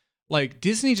know? Like,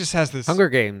 Disney just has this...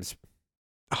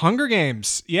 Hunger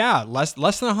Games, yeah, less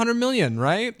than 100 million,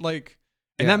 right? Like,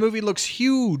 and that movie looks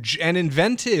huge and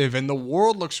inventive, and the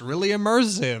world looks really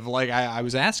immersive. Like, I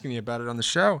was asking you about it on the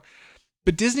show.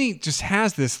 But Disney just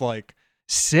has this, like,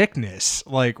 sickness,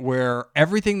 like, where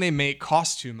everything they make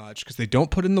costs too much because they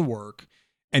don't put in the work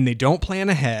and they don't plan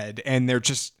ahead, and they're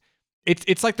just,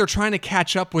 it's like they're trying to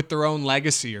catch up with their own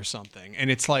legacy or something. And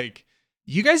it's like,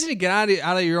 you guys need to get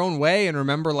out of your own way and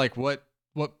remember, like, what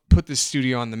put this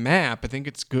studio on the map. I think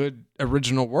it's good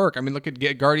original work. I mean, look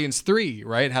at Guardians 3,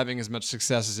 right? Having as much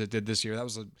success as it did this year. That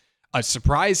was a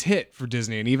surprise hit for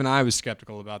Disney, and even I was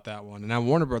skeptical about that one. And now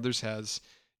Warner Brothers has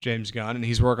James Gunn, and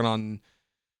he's working on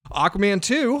Aquaman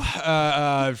 2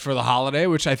 for the holiday,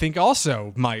 which I think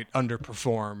also might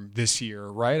underperform this year,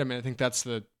 right? I mean, I think that's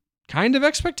the kind of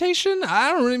expectation.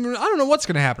 I don't know what's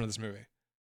going to happen to this movie.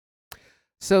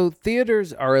 So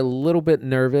theaters are a little bit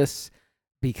nervous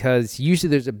because usually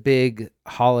there's a big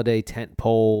holiday tent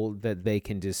pole that they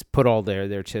can just put all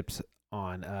their chips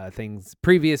on. Things,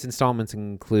 previous installments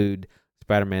include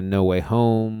Spider-Man No Way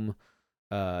Home,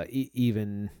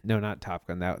 not Top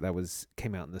Gun, that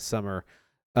came out in the summer,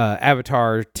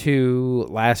 Avatar 2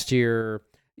 last year.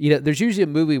 You know, there's usually a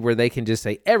movie where they can just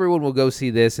say everyone will go see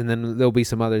this, and then there'll be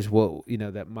some others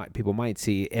that people might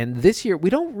see. And this year we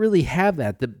don't really have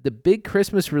that. The big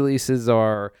Christmas releases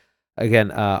are, again,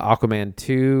 Aquaman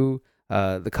 2,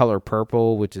 The Color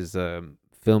Purple, which is a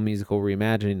film musical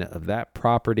reimagining of that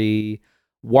property.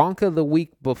 Wonka the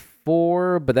week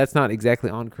before, but that's not exactly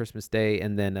on Christmas Day.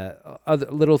 And then other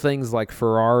little things like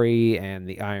Ferrari and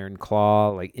The Iron Claw,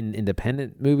 like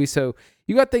independent movies. So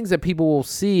you got things that people will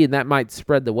see, and that might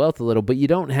spread the wealth a little, but you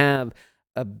don't have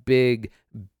a big,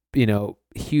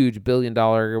 huge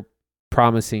billion-dollar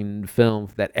promising film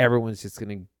that everyone's just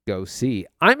going to go see.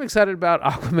 I'm excited about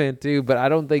Aquaman 2, but I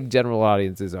don't think general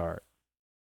audiences are.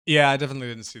 Yeah, I definitely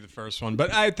didn't see the first one,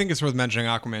 but I think it's worth mentioning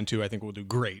Aquaman 2, I think will do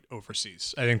great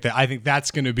overseas. I think that's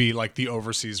going to be like the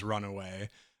overseas runaway.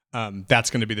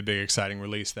 That's going to be the big exciting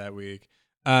release that week.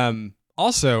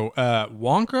 Also,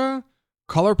 Wonka,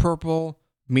 Color Purple,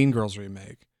 Mean Girls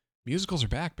remake. Musicals are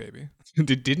back, baby.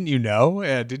 Didn't you know?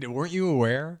 Weren't you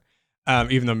aware?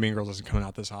 Even though Mean Girls isn't coming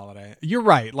out this holiday. You're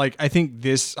right. Like, I think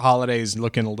this holiday is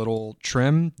looking a little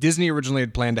trim. Disney originally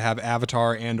had planned to have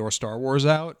Avatar and or Star Wars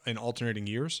out in alternating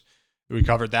years. We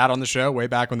covered that on the show way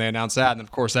back when they announced that. And of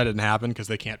course that didn't happen because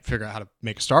they can't figure out how to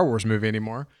make a Star Wars movie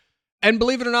anymore. And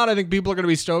believe it or not, I think people are going to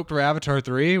be stoked for Avatar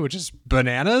 3, which is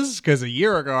bananas. Because a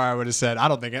year ago I would have said,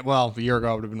 a year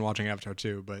ago I would have been watching Avatar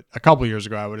 2. But a couple years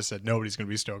ago I would have said nobody's going to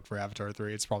be stoked for Avatar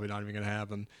 3. It's probably not even going to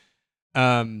happen.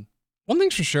 One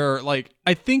thing's for sure, like,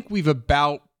 I think we've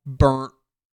about burnt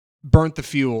the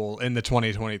fuel in the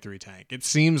 2023 tank. It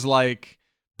seems like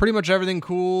pretty much everything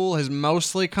cool has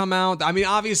mostly come out. I mean,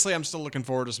 obviously, I'm still looking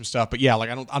forward to some stuff, but yeah, like,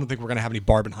 I don't think we're gonna have any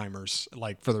Barbenheimers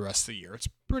like for the rest of the year. It's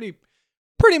pretty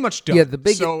much done. Yeah,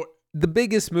 the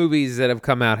biggest movies that have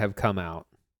come out.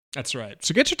 That's right.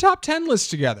 So get your top 10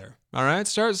 list together. All right,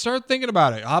 start thinking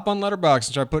about it. Hop on Letterboxd and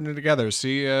start putting it together.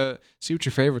 See what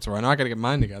your favorites are. I know I got to get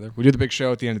mine together. We do the big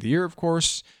show at the end of the year, of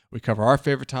course. We cover our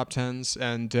favorite top 10s,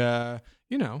 and if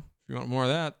you want more of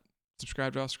that,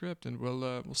 subscribe to Off Script, and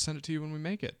we'll send it to you when we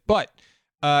make it. But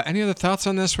any other thoughts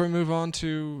on this before we move on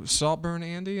to Saltburn,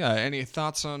 Andy? Any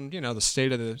thoughts on the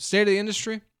state of the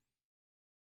industry?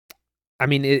 I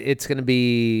mean, it's going to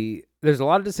be there's a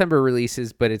lot of December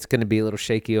releases, but it's going to be a little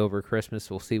shaky over Christmas.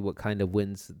 We'll see what kind of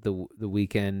wins the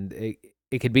weekend.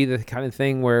 It could be the kind of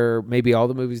thing where maybe all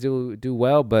the movies do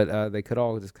well, but they could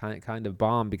all just kind of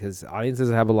bomb because audiences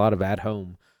have a lot of at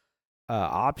home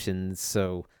options.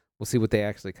 So we'll see what they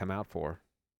actually come out for.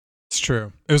 It's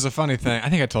true. It was a funny thing. I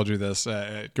think I told you this.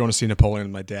 Going to see Napoleon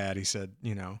with my dad, he said,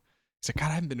 God, I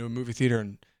haven't been to a movie theater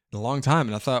in a long time.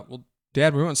 And I thought, well,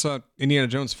 Dad, we went and saw Indiana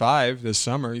Jones 5 this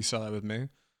summer. You saw that with me. Have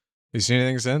you seen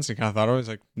anything since? He kind of thought it was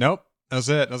like, nope, that was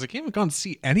it. I was like, you haven't gone to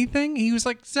see anything? He was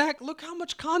like, Zach, look how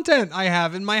much content I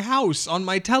have in my house on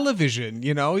my television.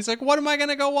 He's like, what am I going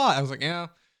to go watch? I was like, yeah,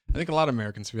 I think a lot of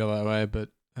Americans feel that way, but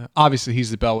obviously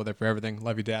he's the bellwether for everything.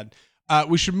 Love you, Dad.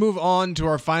 We should move on to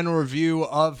our final review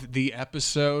of the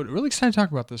episode. Really excited to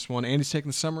talk about this one. Andy's taking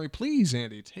the summary. Please,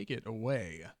 Andy, take it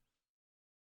away.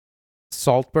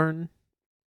 Saltburn.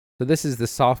 So this is the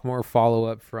sophomore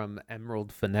follow-up from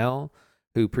Emerald Fennel,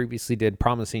 who previously did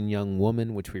Promising Young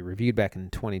Woman, which we reviewed back in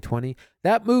 2020.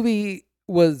 That movie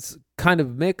was kind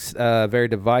of mixed, very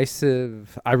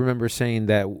divisive. I remember saying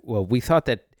that, we thought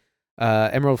that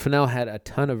Emerald Fennel had a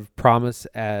ton of promise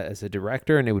as a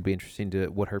director, and it would be interesting to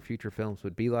what her future films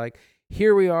would be like.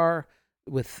 Here we are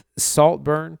with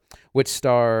Saltburn, which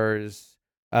stars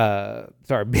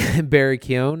Barry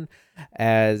Keoghan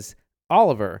as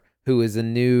Oliver, who is a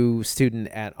new student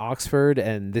at Oxford,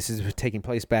 and this is taking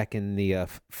place back in the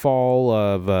fall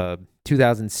of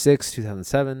 2006,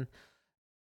 2007.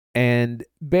 And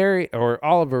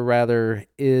Oliver rather,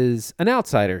 is an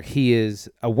outsider. He is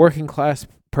a working class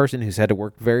person who's had to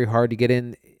work very hard to get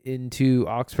into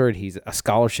Oxford. He's a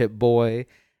scholarship boy,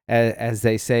 as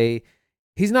they say.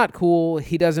 He's not cool.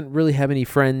 He doesn't really have any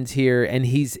friends here, and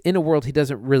he's in a world he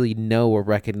doesn't really know or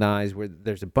recognize, where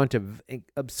there's a bunch of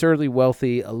absurdly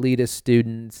wealthy elitist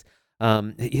students.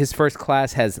 His first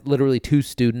class has literally 2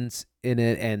 students in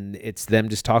it, and it's them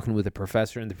just talking with the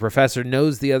professor, and the professor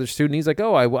knows the other student. He's like,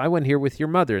 oh, I went here with your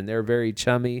mother, and they're very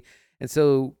chummy. And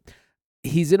so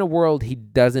he's in a world he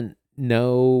doesn't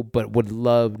know, but would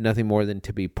love nothing more than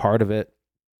to be part of it.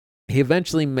 He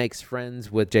eventually makes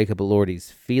friends with Jacob Elordi's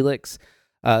Felix,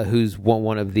 who's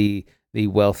one of the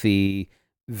wealthy,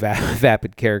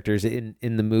 vapid characters in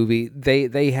the movie.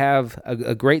 They have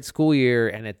a great school year,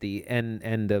 and at the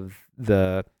end of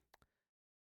the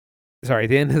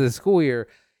school year,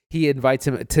 he invites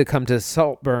him to come to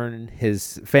Saltburn,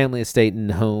 his family estate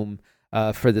and home,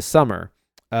 for the summer.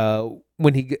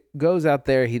 When he goes out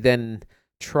there, he then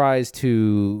tries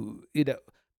to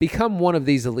become one of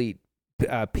these elite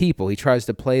people. He tries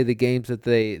to play the games that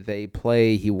they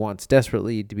play. He wants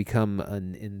desperately to become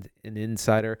an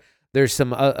insider. There's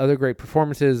some other great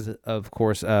performances. Of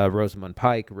course, Rosamund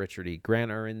Pike, Richard E.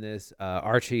 Grant are in this.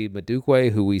 Archie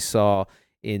Madukwe, who we saw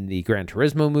in the Gran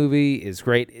Turismo movie, is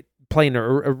great, playing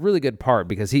a really good part,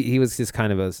 because he was just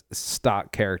kind of a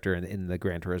stock character in the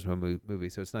Gran Turismo movie.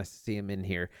 So it's nice to see him in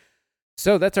here.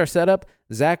 So that's our setup.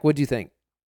 Zach, what do you think?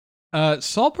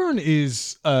 Saltburn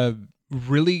is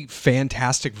really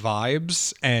fantastic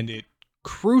vibes, and it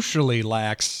crucially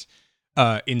lacks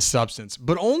in substance,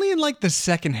 but only in like the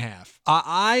second half.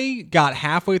 I got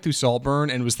halfway through Saltburn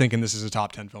and was thinking this is a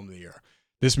top 10 film of the year.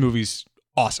 This movie's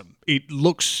awesome. It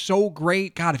looks so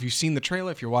great. God, if you've seen the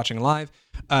trailer, if you're watching live,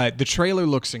 the trailer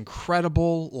looks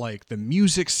incredible. Like, the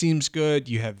music seems good.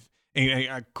 You have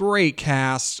a great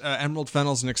cast. Emerald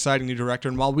Fennel's an exciting new director,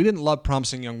 and while we didn't love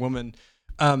Promising Young Woman,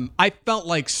 I felt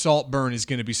like Saltburn is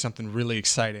going to be something really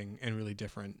exciting and really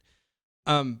different.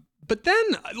 But then,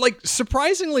 like,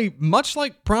 surprisingly, much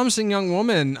like Promising Young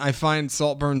Woman, I find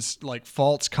Saltburn's like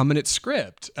faults come in its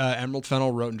script. Emerald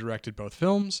Fennel wrote and directed both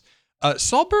films.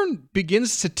 Saltburn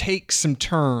begins to take some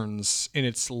turns in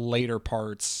its later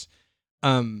parts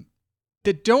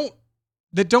that don't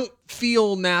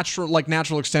feel natural, like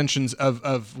natural extensions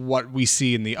of what we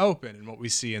see in the open and what we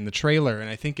see in the trailer. And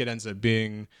I think it ends up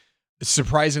being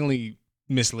surprisingly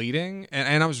misleading,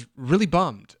 and I was really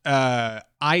bummed.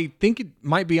 I think it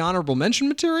might be honorable mention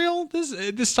material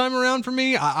this time around for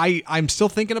me. I'm still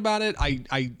thinking about it.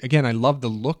 I love the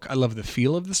look, I love the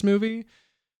feel of this movie.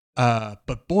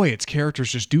 But boy, its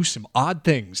characters just do some odd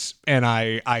things, and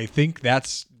I think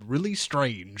that's really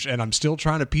strange, and I'm still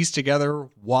trying to piece together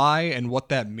why and what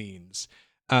that means.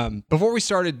 Before we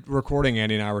started recording,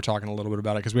 Andy and I were talking a little bit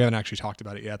about it, because we haven't actually talked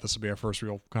about it yet. This will be our first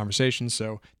real conversation,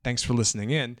 so thanks for listening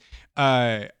in.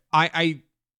 I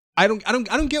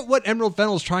don't get what Emerald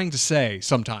Fennel is trying to say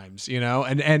sometimes,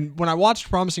 and when I watched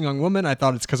Promising Young Woman, I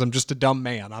thought it's because I'm just a dumb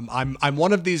man. I'm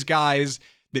one of these guys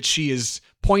that she is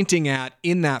pointing at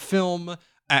in that film,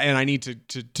 and I need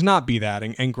to not be that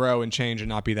and grow and change and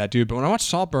not be that dude. But when I watch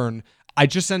Saltburn, I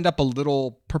just end up a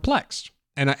little perplexed.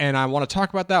 And I want to talk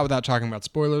about that without talking about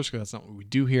spoilers, because that's not what we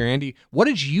do here. Andy, what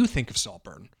did you think of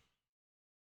Saltburn?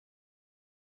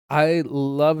 I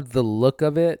loved the look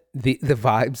of it. The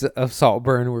vibes of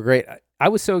Saltburn were great. I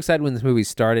was so excited when this movie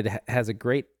started. It has a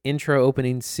great intro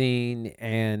opening scene,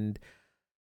 and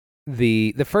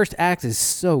the first act is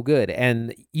so good.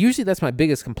 And usually that's my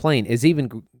biggest complaint, is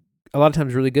even a lot of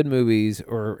times really good movies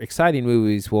or exciting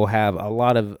movies will have a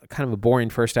lot of kind of a boring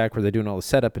first act where they're doing all the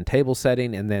setup and table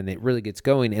setting, and then it really gets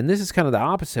going. And this is kind of the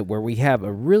opposite, where we have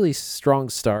a really strong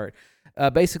start.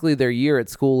 Basically, their year at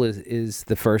school is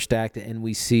the first act, and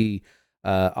we see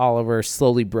Oliver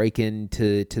slowly break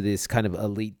into this kind of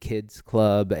elite kids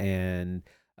club and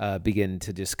begin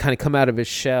to just kind of come out of his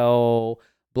shell,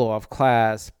 blow off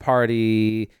class,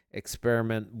 party,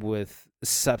 experiment with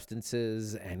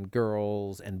substances and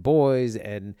girls and boys,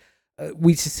 and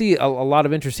we see a lot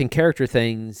of interesting character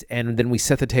things, and then we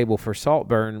set the table for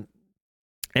Saltburn,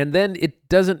 and then it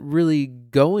doesn't really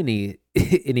go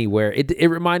anywhere. It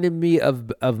reminded me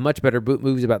of much better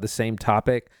movies about the same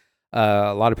topic.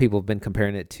 A lot of people have been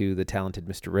comparing it to The Talented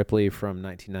Mr. Ripley from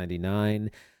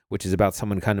 1999, which is about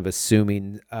someone kind of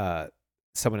assuming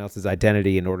someone else's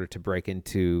identity in order to break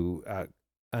into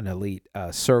an elite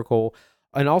circle.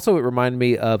 And also it reminded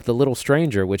me of The Little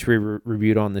Stranger, which we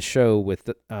reviewed on the show with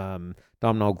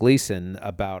Domhnall Gleeson,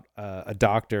 about a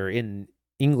doctor in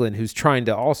England who's trying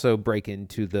to also break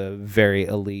into the very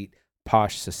elite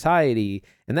posh society.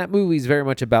 And that movie is very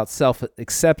much about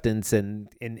self-acceptance, and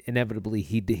inevitably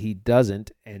he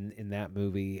doesn't in that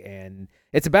movie. And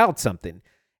it's about something.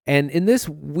 And in this,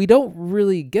 we don't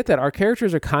really get that. Our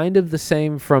characters are kind of the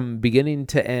same from beginning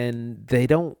to end. They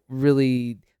don't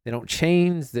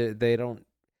change. They don't.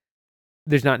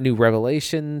 There's not new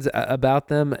revelations about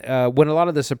them. When a lot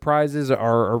of the surprises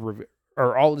are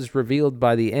all just revealed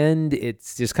by the end,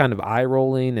 it's just kind of eye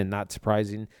rolling and not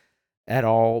surprising at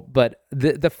all. But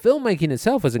the filmmaking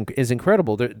itself is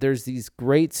incredible. There's these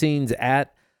great scenes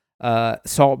at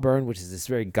Saltburn, which is this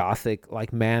very gothic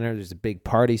like manner. There's a big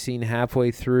party scene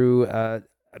halfway through.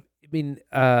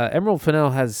 Emerald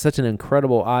Fennel has such an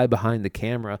incredible eye behind the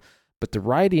camera, but the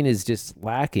writing is just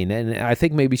lacking. And I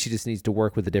think maybe she just needs to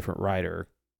work with a different writer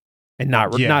and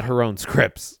not her own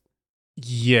scripts.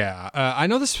 Yeah, I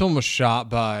know this film was shot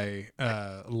by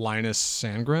Linus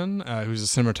Sandgren, who's a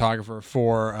cinematographer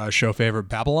for show favorite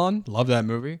Babylon. Love that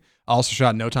movie. Also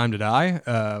shot No Time to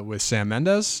Die with Sam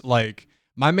Mendes. Like,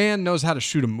 my man knows how to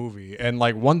shoot a movie. And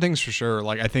like, one thing's for sure,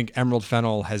 like, I think Emerald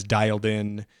Fennel has dialed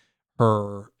in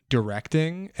her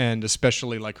directing, and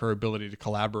especially like her ability to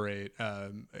collaborate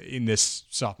in this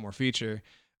sophomore feature.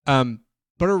 But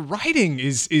her writing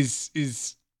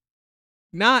is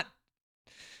not.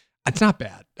 It's not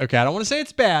bad. Okay, I don't want to say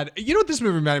it's bad. You know what this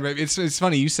movie reminded me of? It's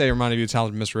funny you say it reminded me of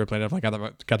Talented Mr. Ripley. I definitely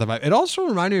got the vibe. It also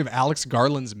reminded me of Alex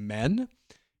Garland's Men,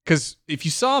 because if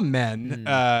you saw Men,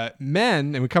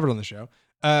 and we covered it on the show,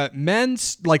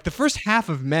 Men's like the first half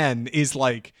of Men is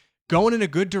like going in a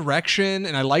good direction,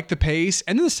 and I like the pace,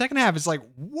 and then the second half is like,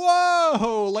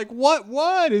 whoa, like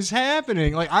what is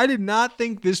happening? Like, I did not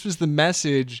think this was the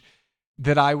message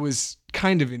that I was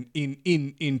kind of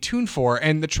in tune for.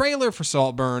 And the trailer for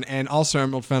Saltburn and also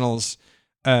Emerald Fennel's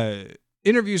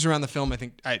interviews around the film, I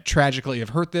think I tragically have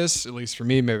hurt this, at least for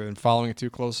me. Maybe I've been following it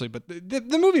too closely, but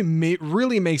the movie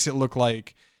really makes it look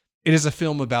like it is a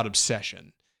film about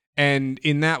obsession. And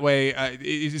in that way,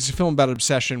 it's a film about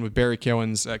obsession with Barry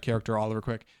Keoghan's character, Oliver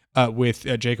Quick, with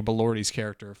Jacob Elordi's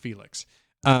character, Felix.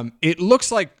 It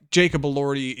looks like Jacob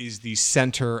Elordi is the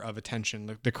center of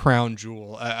attention, the crown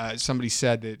jewel. Somebody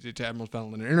said that to Emerald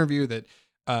Fennel in an interview that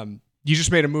you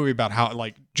just made a movie about how,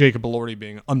 like, Jacob Elordi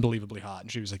being unbelievably hot,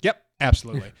 and she was like, "Yep,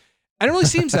 absolutely." And it really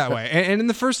seems that way. And in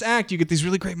the first act, you get these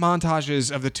really great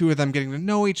montages of the two of them getting to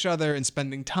know each other and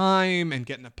spending time and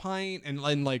getting a pint, and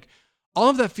like, all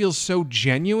of that feels so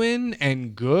genuine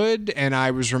and good. And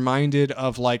I was reminded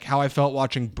of like how I felt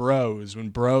watching Bros,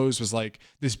 when Bros was like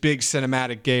this big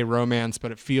cinematic gay romance,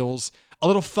 but it feels a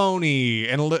little phony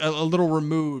and a little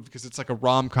removed because it's like a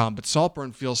rom-com. But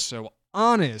Saltburn feels so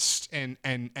honest and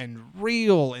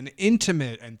real and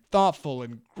intimate and thoughtful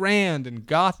and grand and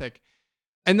gothic.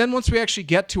 And then once we actually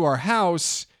get to our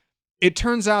house, it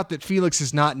turns out that Felix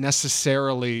is not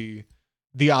necessarily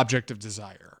the object of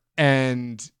desire.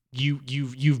 And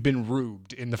you've been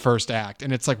rubed in the first act,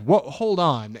 and it's like, what? Hold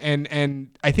on.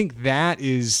 And I think that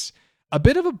is a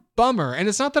bit of a bummer. And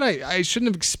it's not that I shouldn't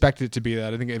have expected it to be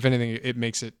that. I think if anything, it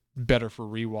makes it better for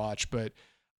rewatch. But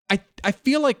I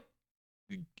feel like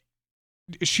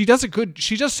she does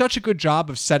such a good job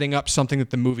of setting up something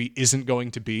that the movie isn't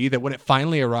going to be, that when it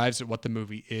finally arrives at what the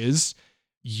movie is,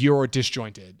 you're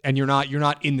disjointed and you're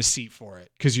not in the seat for it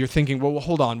because you're thinking, well,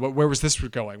 hold on, where was this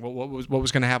going? What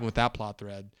was going to happen with that plot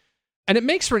thread? And it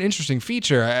makes for an interesting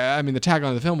feature. I mean, the tagline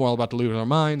of the film, we're all about to lose our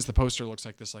minds. The poster looks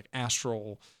like this like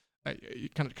astral, kind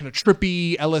of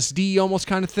trippy LSD almost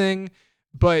kind of thing.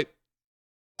 But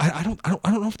I don't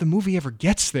know if the movie ever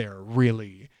gets there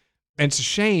really. And it's a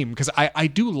shame because I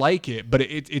do like it, but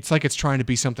it's like it's trying to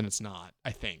be something it's not,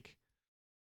 I think.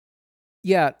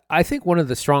 Yeah, I think one of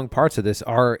the strong parts of this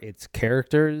are its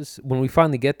characters. When we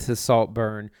finally get to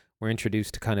Saltburn, we're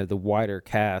introduced to kind of the wider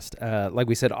cast. Like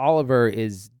we said, Oliver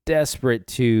is desperate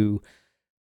to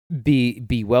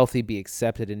be wealthy, be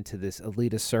accepted into this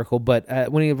elitist circle.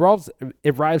 But when he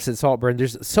arrives at Saltburn,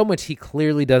 there's so much he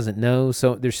clearly doesn't know.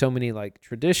 So there's so many like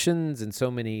traditions and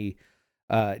so many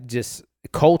just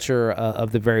culture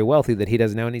of the very wealthy that he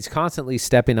doesn't know, and he's constantly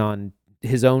stepping on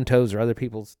his own toes or other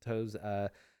people's toes.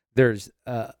 There's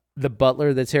the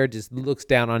butler that's here just looks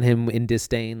down on him in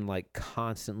disdain, like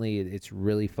constantly. It's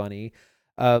really funny.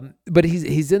 But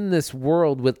he's in this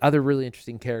world with other really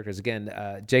interesting characters. Again,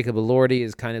 Jacob Elordi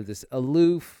is kind of this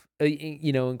aloof,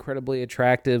 incredibly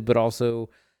attractive, but also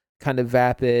kind of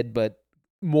vapid, but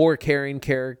more caring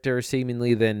character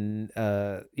seemingly than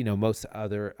most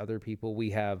other people.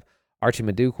 We have Archie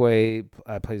Madukwe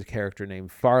plays a character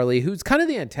named Farley, who's kind of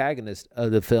the antagonist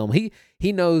of the film. He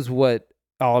knows what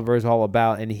Oliver is all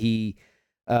about, and he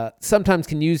sometimes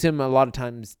can use him. A lot of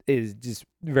times is just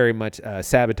very much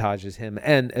sabotages him,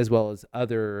 and as well as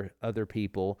other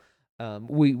people.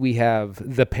 We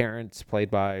have the parents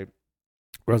played by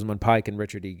Rosamund Pike and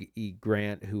Richard E.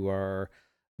 Grant, who are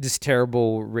just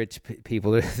terrible rich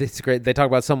people. It's great. They talk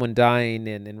about someone dying,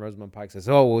 and Rosamund Pike says,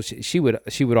 "Oh, well, she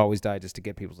would always die just to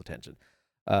get people's attention."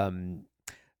 And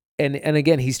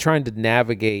again, he's trying to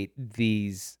navigate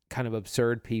these kind of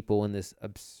absurd people in this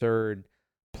absurd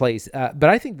place. But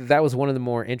I think that was one of the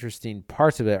more interesting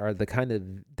parts of it, are the kind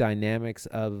of dynamics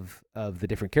of the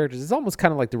different characters. It's almost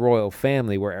kind of like the royal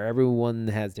family, where everyone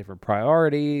has different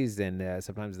priorities, and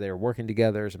sometimes they're working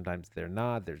together, sometimes they're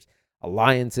not. There's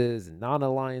alliances and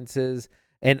non-alliances,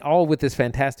 and all with this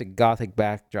fantastic Gothic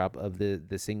backdrop of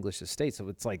this English estate. So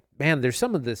it's like, man, there's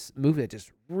some of this movie that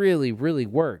just really, really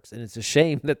works, and it's a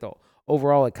shame that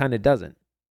overall it kind of doesn't.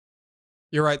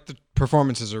 You're right. The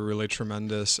performances are really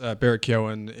tremendous. Barrett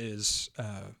Keoghan is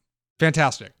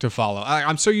fantastic to follow.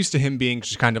 I'm so used to him being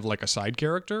just kind of like a side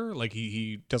character. Like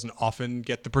he doesn't often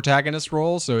get the protagonist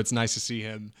role, so it's nice to see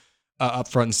him up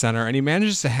front and center. And he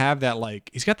manages to have that,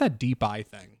 like, he's got that deep eye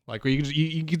thing. Like where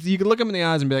you could look him in the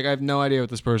eyes and be like, I have no idea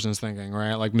what this person is thinking,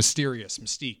 right? Like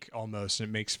mystique almost. And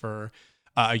it makes for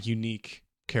a unique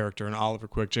character in Oliver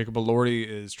Quick. Jacob Elordi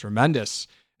is tremendous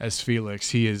as Felix.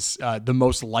 He is the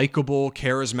most likable,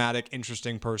 charismatic,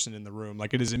 interesting person in the room.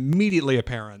 Like it is immediately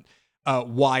apparent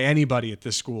why anybody at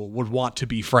this school would want to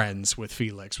be friends with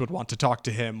Felix, would want to talk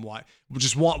to him, would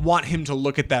just want him to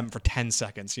look at them for 10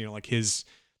 seconds. Like his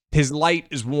light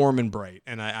is warm and bright,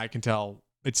 and I can tell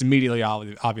it's immediately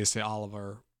obviously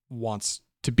Oliver wants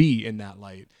to be in that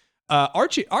light.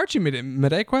 Archie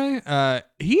Madekwe,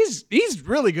 he's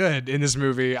really good in this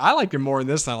movie. I liked him more in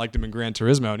this than I liked him in Gran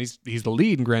Turismo, and he's the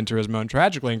lead in Gran Turismo, and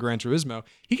tragically in Gran Turismo,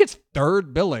 he gets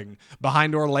third billing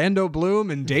behind Orlando Bloom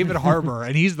and David Harbour,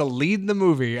 and he's the lead in the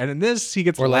movie. And in this, he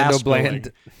gets Orlando last Bland.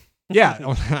 billing. Yeah.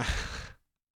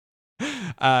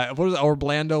 What was it?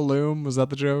 Orlando Loom? Was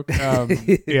that the joke?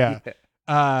 Yeah.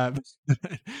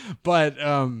 But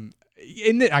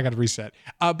I got to reset.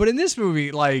 But in this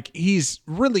movie, like, he's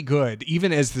really good,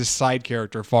 even as this side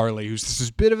character Farley, who's this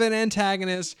bit of an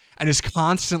antagonist and is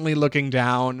constantly looking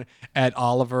down at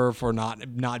Oliver for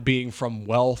not being from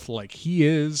wealth like he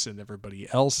is and everybody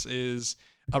else is.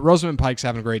 Rosamund Pike's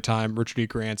having a great time. Richard E.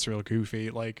 Grant's real goofy.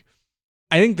 Like,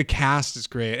 I think the cast is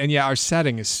great, and yeah, our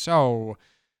setting is so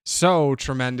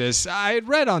tremendous. I had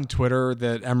read on Twitter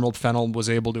that Emerald Fennel was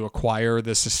able to acquire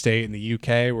this estate in the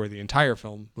UK where the entire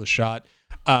film was shot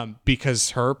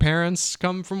because her parents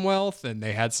come from wealth and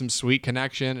they had some sweet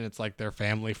connection, and it's like their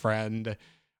family friend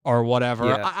or whatever.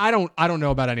 Yeah. I don't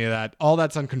know about any of that. All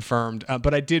that's unconfirmed,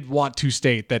 but I did want to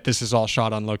state that this is all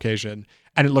shot on location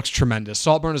and it looks tremendous.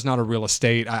 Saltburn is not a real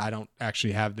estate. I don't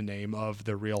actually have the name of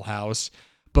the real house.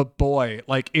 But boy,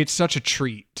 like, it's such a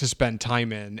treat to spend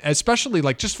time in, especially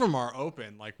like just from our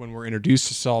open, like when we're introduced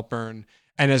to Saltburn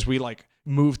and as we like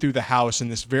move through the house in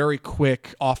this very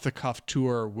quick off the cuff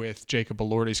tour with Jacob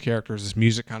Elordi's characters, this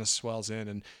music kind of swells in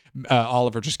and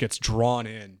Oliver just gets drawn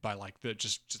in by like the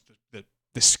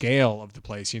scale of the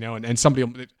place, and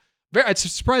somebody, it's a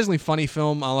surprisingly funny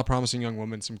film, a la Promising Young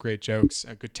Woman, some great jokes,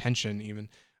 good tension even.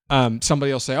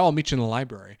 Somebody will say, "Oh, I'll meet you in the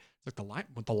library." It's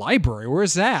like the library.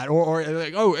 Where's that? Or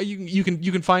like, oh, you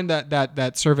can find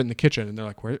that servant in the kitchen, and they're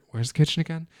like, where's the kitchen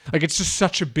again? Like, it's just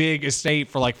such a big estate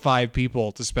for like 5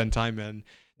 people to spend time in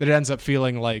that it ends up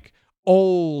feeling like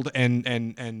old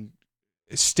and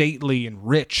stately and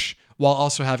rich, while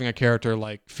also having a character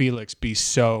like Felix be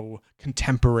so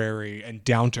contemporary and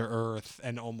down to earth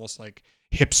and almost like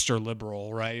hipster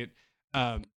liberal, right?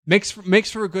 Makes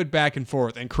for a good back and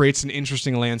forth and creates an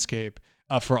interesting landscape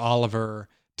for Oliver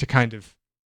to kind of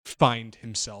find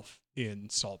himself in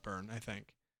Saltburn, I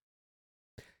think.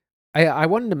 I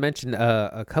wanted to mention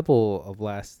a couple of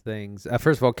last things.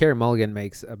 First of all, Carey Mulligan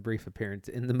makes a brief appearance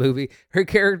in the movie. Her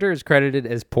character is credited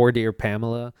as Poor Dear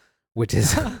Pamela, which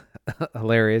is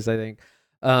hilarious, I think.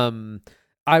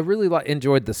 I really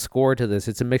enjoyed the score to this.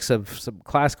 It's a mix of some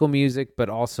classical music, but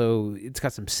also it's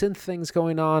got some synth things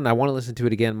going on. I want to listen to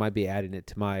it again. Might be adding it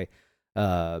to my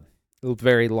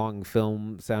very long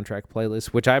film soundtrack playlist,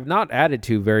 which I've not added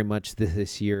to very much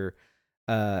this year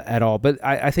at all. But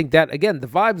I think that, again, the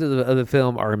vibes of the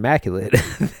film are immaculate.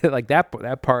 Like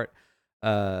that part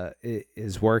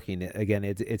is working. Again,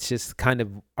 it's just kind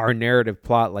of our narrative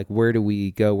plot. Like, where do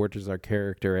we go? Where does our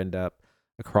character end up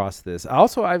across this?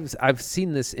 Also, I've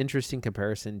seen this interesting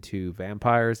comparison to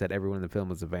vampires, that everyone in the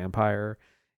film is a vampire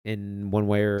in one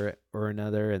way or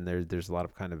another, and there's a lot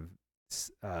of kind of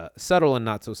subtle and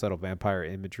not so subtle vampire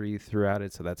imagery throughout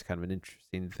it. So that's kind of an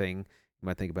interesting thing you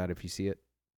might think about if you see it.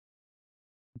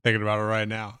 Thinking about it right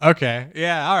now. Okay.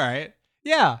 Yeah. All right.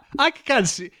 Yeah. I can kind of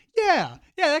see. Yeah.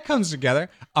 Yeah. That comes together.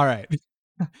 All right.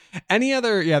 Any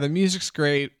other? Yeah. The music's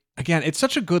great. Again, it's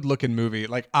such a good looking movie.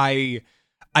 Like I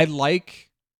like.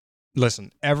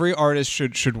 Listen, every artist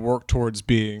should work towards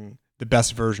being the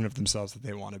best version of themselves that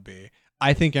they want to be.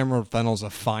 I think Emerald Fennel's a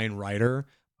fine writer.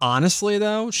 Honestly,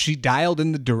 though, she dialed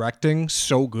in the directing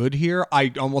so good here.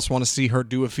 I almost want to see her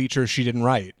do a feature she didn't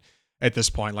write at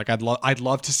this point. Like, I'd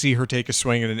love to see her take a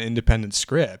swing at an independent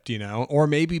script, you know, or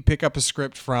maybe pick up a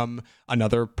script from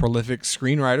another prolific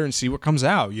screenwriter and see what comes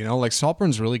out. You know, like,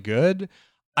 Saltburn's really good.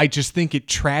 I just think it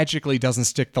tragically doesn't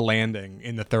stick the landing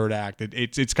in the third act.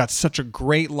 It's got such a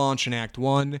great launch in Act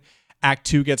 1. Act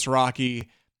 2 gets rocky.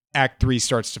 Act 3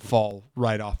 starts to fall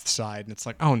right off the side, and it's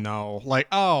like, oh no, like,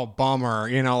 oh, bummer.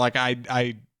 You know, like,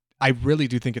 I really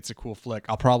do think it's a cool flick.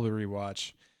 I'll probably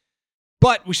rewatch.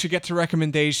 But we should get to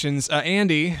recommendations.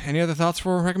 Andy, any other thoughts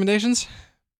for recommendations?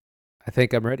 I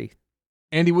think I'm ready.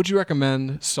 Andy, would you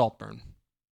recommend Saltburn?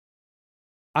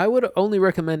 I would only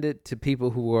recommend it to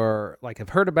people who are like have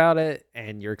heard about it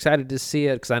and you're excited to see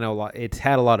it, because I know it's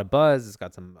had a lot of buzz. It's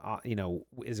got some,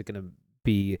 is it going to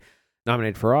be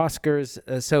nominated for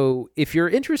Oscars? So if you're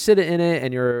interested in it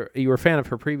and you're a fan of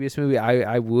her previous movie,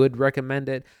 I would recommend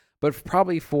it. But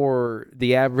probably for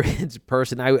the average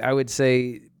person, I would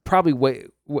say probably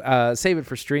save it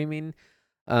for streaming,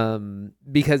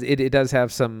 because it does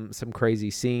have some crazy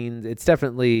scenes. It's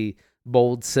definitely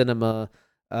bold cinema.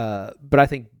 But I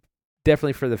think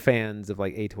definitely for the fans of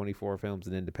like A24 films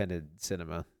and independent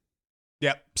cinema.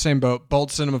 Yep, same boat.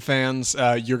 Bold cinema fans,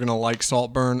 you're going to like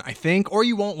Saltburn, I think, or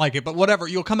you won't like it, but whatever.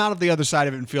 You'll come out of the other side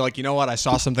of it and feel like, you know what, I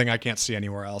saw something I can't see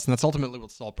anywhere else. And that's ultimately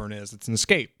what Saltburn is. It's an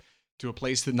escape to a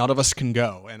place that none of us can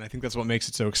go. And I think that's what makes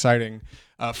it so exciting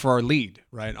for our lead,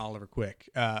 right, Oliver Quick.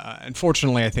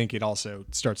 Unfortunately, I think it also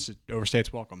starts to overstay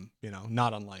its welcome, you know,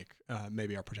 not unlike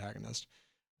maybe our protagonist.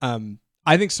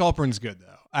 I think Saltburn's good,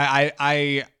 though.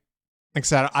 Like I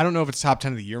said, I don't know if it's top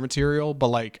 10 of the year material, but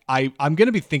like I'm going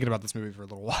to be thinking about this movie for a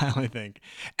little while, I think.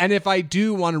 And if I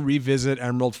do want to revisit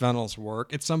Emerald Fennel's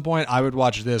work at some point, I would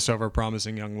watch this over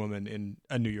Promising Young Woman in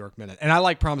a New York Minute. And I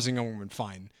like Promising Young Woman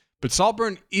fine, but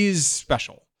Saltburn is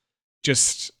special.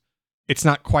 Just, it's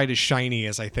not quite as shiny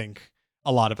as I think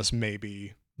a lot of us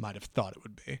maybe might have thought it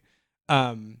would be.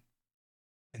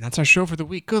 And that's our show for the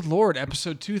week. Good Lord,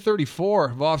 episode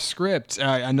 234 of Off Script.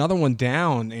 Another one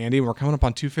down, Andy. We're coming up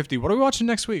on 250. What are we watching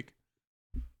next week?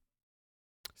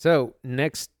 So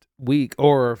next week,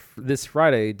 or this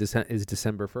Friday, is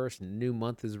December 1st. New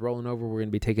month is rolling over. We're going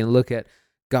to be taking a look at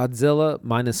Godzilla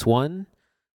 -1,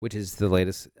 which is the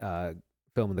latest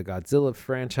film of the Godzilla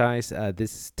franchise.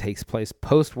 This takes place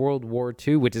post-World War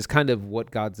II, which is kind of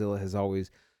what Godzilla has always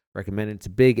recommended. It's a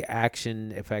big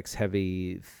action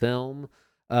effects-heavy film.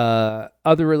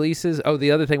 Other releases. Oh,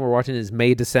 the other thing we're watching is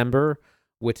May-December,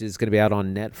 which is going to be out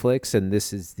on Netflix, and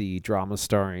this is the drama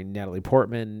starring Natalie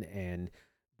Portman and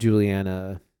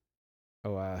Juliana.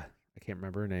 I can't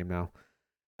remember her name now.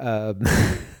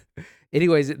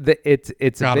 Anyways,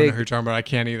 it's God, I don't know who you're talking about. I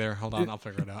can't either. Hold on, I'll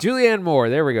figure it out. Julianne Moore.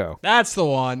 There we go. That's the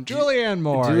one. Julianne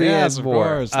Moore. Julianne yes, Moore.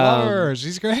 Of course. Love her.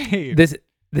 She's great.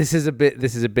 This is a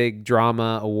big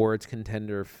drama awards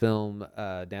contender film.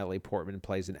 Natalie Portman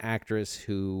plays an actress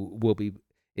who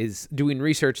is doing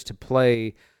research to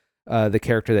play the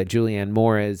character that Julianne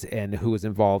Moore is, and who was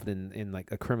involved in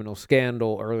like a criminal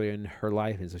scandal earlier in her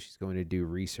life, and so she's going to do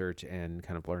research and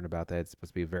kind of learn about that. It's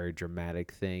supposed to be a very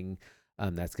dramatic thing.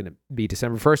 That's going to be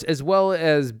December 1st, as well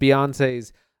as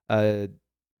Beyonce's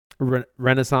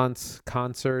Renaissance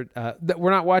concert. We're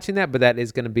not watching that, but that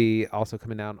is going to be also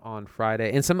coming out on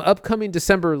Friday. And some upcoming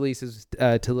December releases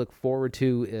to look forward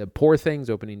to. Poor Things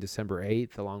opening December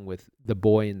 8th, along with The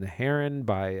Boy and the Heron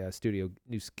by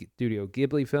new Studio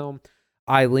Ghibli film.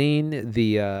 Eileen,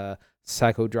 the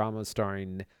psychodrama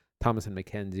starring Thomas and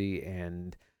Mackenzie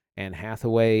and Anne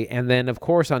Hathaway. And then, of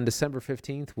course, on December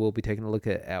 15th, we'll be taking a look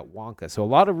at Wonka. So a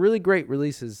lot of really great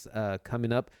releases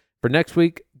coming up. For next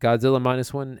week, Godzilla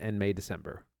 -1 and May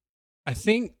December. I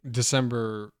think the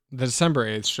December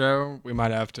 8th show, we might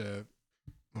have to,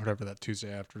 whatever that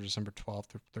Tuesday after, December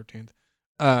 12th or 13th.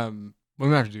 We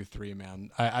might have to do 3, man.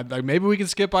 I maybe we can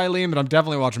skip Eileen, but I'm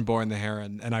definitely watching Boy and the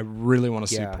Heron, and I really want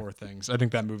to see Poor Things. I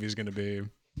think that movie is going to be,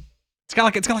 it's got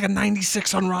like a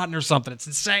 96 on Rotten or something. It's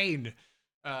insane.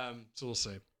 So we'll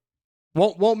see.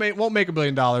 Won't make $1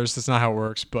 billion. That's not how it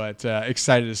works, but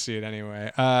excited to see it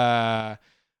anyway.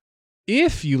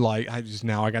 If you like, I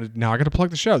gotta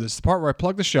plug the show. This is the part where I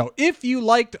plug the show. If you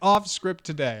liked Off Script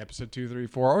today, episode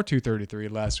 234 or 233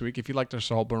 last week, if you liked our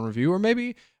Saltburn review, or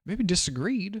maybe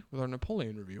disagreed with our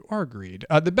Napoleon review, or agreed,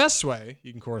 the best way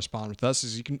you can correspond with us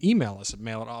is you can email us at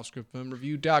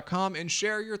mail@offscriptfilmreview.com and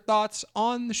share your thoughts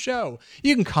on the show.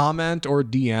 You can comment or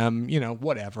DM,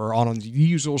 whatever, on the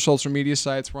usual social media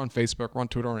sites. We're on Facebook, we're on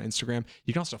Twitter, we're on Instagram.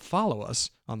 You can also follow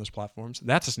us on those platforms.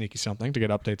 That's a sneaky something to get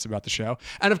updates about the show.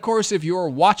 And of course, if you're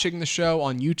watching the show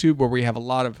on YouTube, where we have a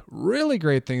lot of really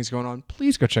great things going on,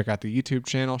 please go check out the YouTube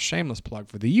channel. Shameless plug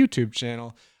for the YouTube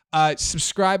channel.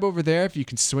 Subscribe over there if you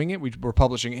can swing it. We're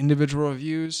publishing individual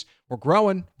reviews. We're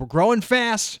growing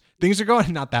fast. Things are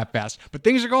going, not that fast, but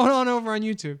things are going on over on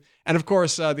YouTube. And of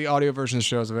course, the audio version of the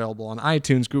show is available on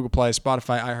iTunes, Google Play,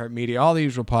 Spotify, iHeartMedia, all the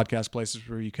usual podcast places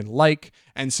where you can like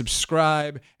and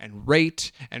subscribe and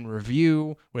rate and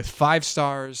review with 5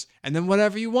 stars, and then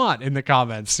whatever you want in the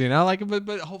comments,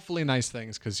 but hopefully nice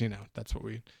things, because that's what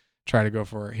we try to go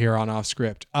for here on Off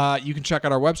Script. You can check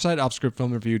out our website,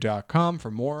 offscriptfilmreview.com,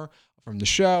 for more from the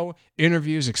show,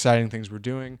 interviews, exciting things we're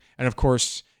doing. And of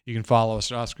course, you can follow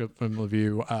us at Off Script Film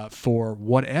Review for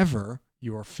whatever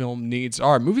your film needs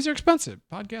are. Movies are expensive.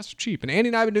 Podcasts are cheap. And Andy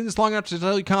and I have been doing this long enough to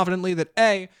tell you confidently that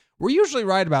A, we're usually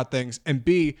right about things, and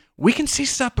B, we can see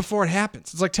stuff before it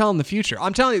happens. It's like telling the future.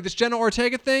 I'm telling you, this Jenna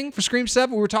Ortega thing for Scream VII,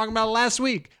 we were talking about it last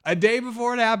week, a day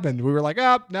before it happened. We were like,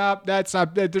 no, that's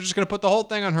not, they're just going to put the whole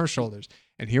thing on her shoulders.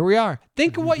 And here we are.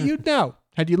 Think of what you'd know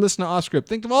had you listened to Off Script.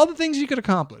 Think of all the things you could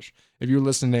accomplish if you were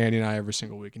listening to Andy and I every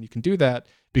single week. And you can do that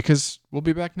because we'll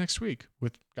be back next week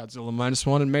with Godzilla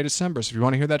 -1 in May December. So if you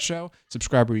want to hear that show,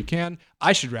 subscribe where you can.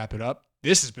 I should wrap it up.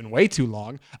 This has been way too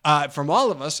long. From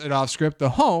all of us at Off Script,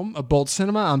 the home of Bold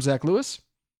Cinema, I'm Zach Lewis.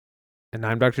 And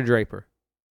I'm Dr. Draper.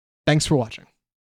 Thanks for watching.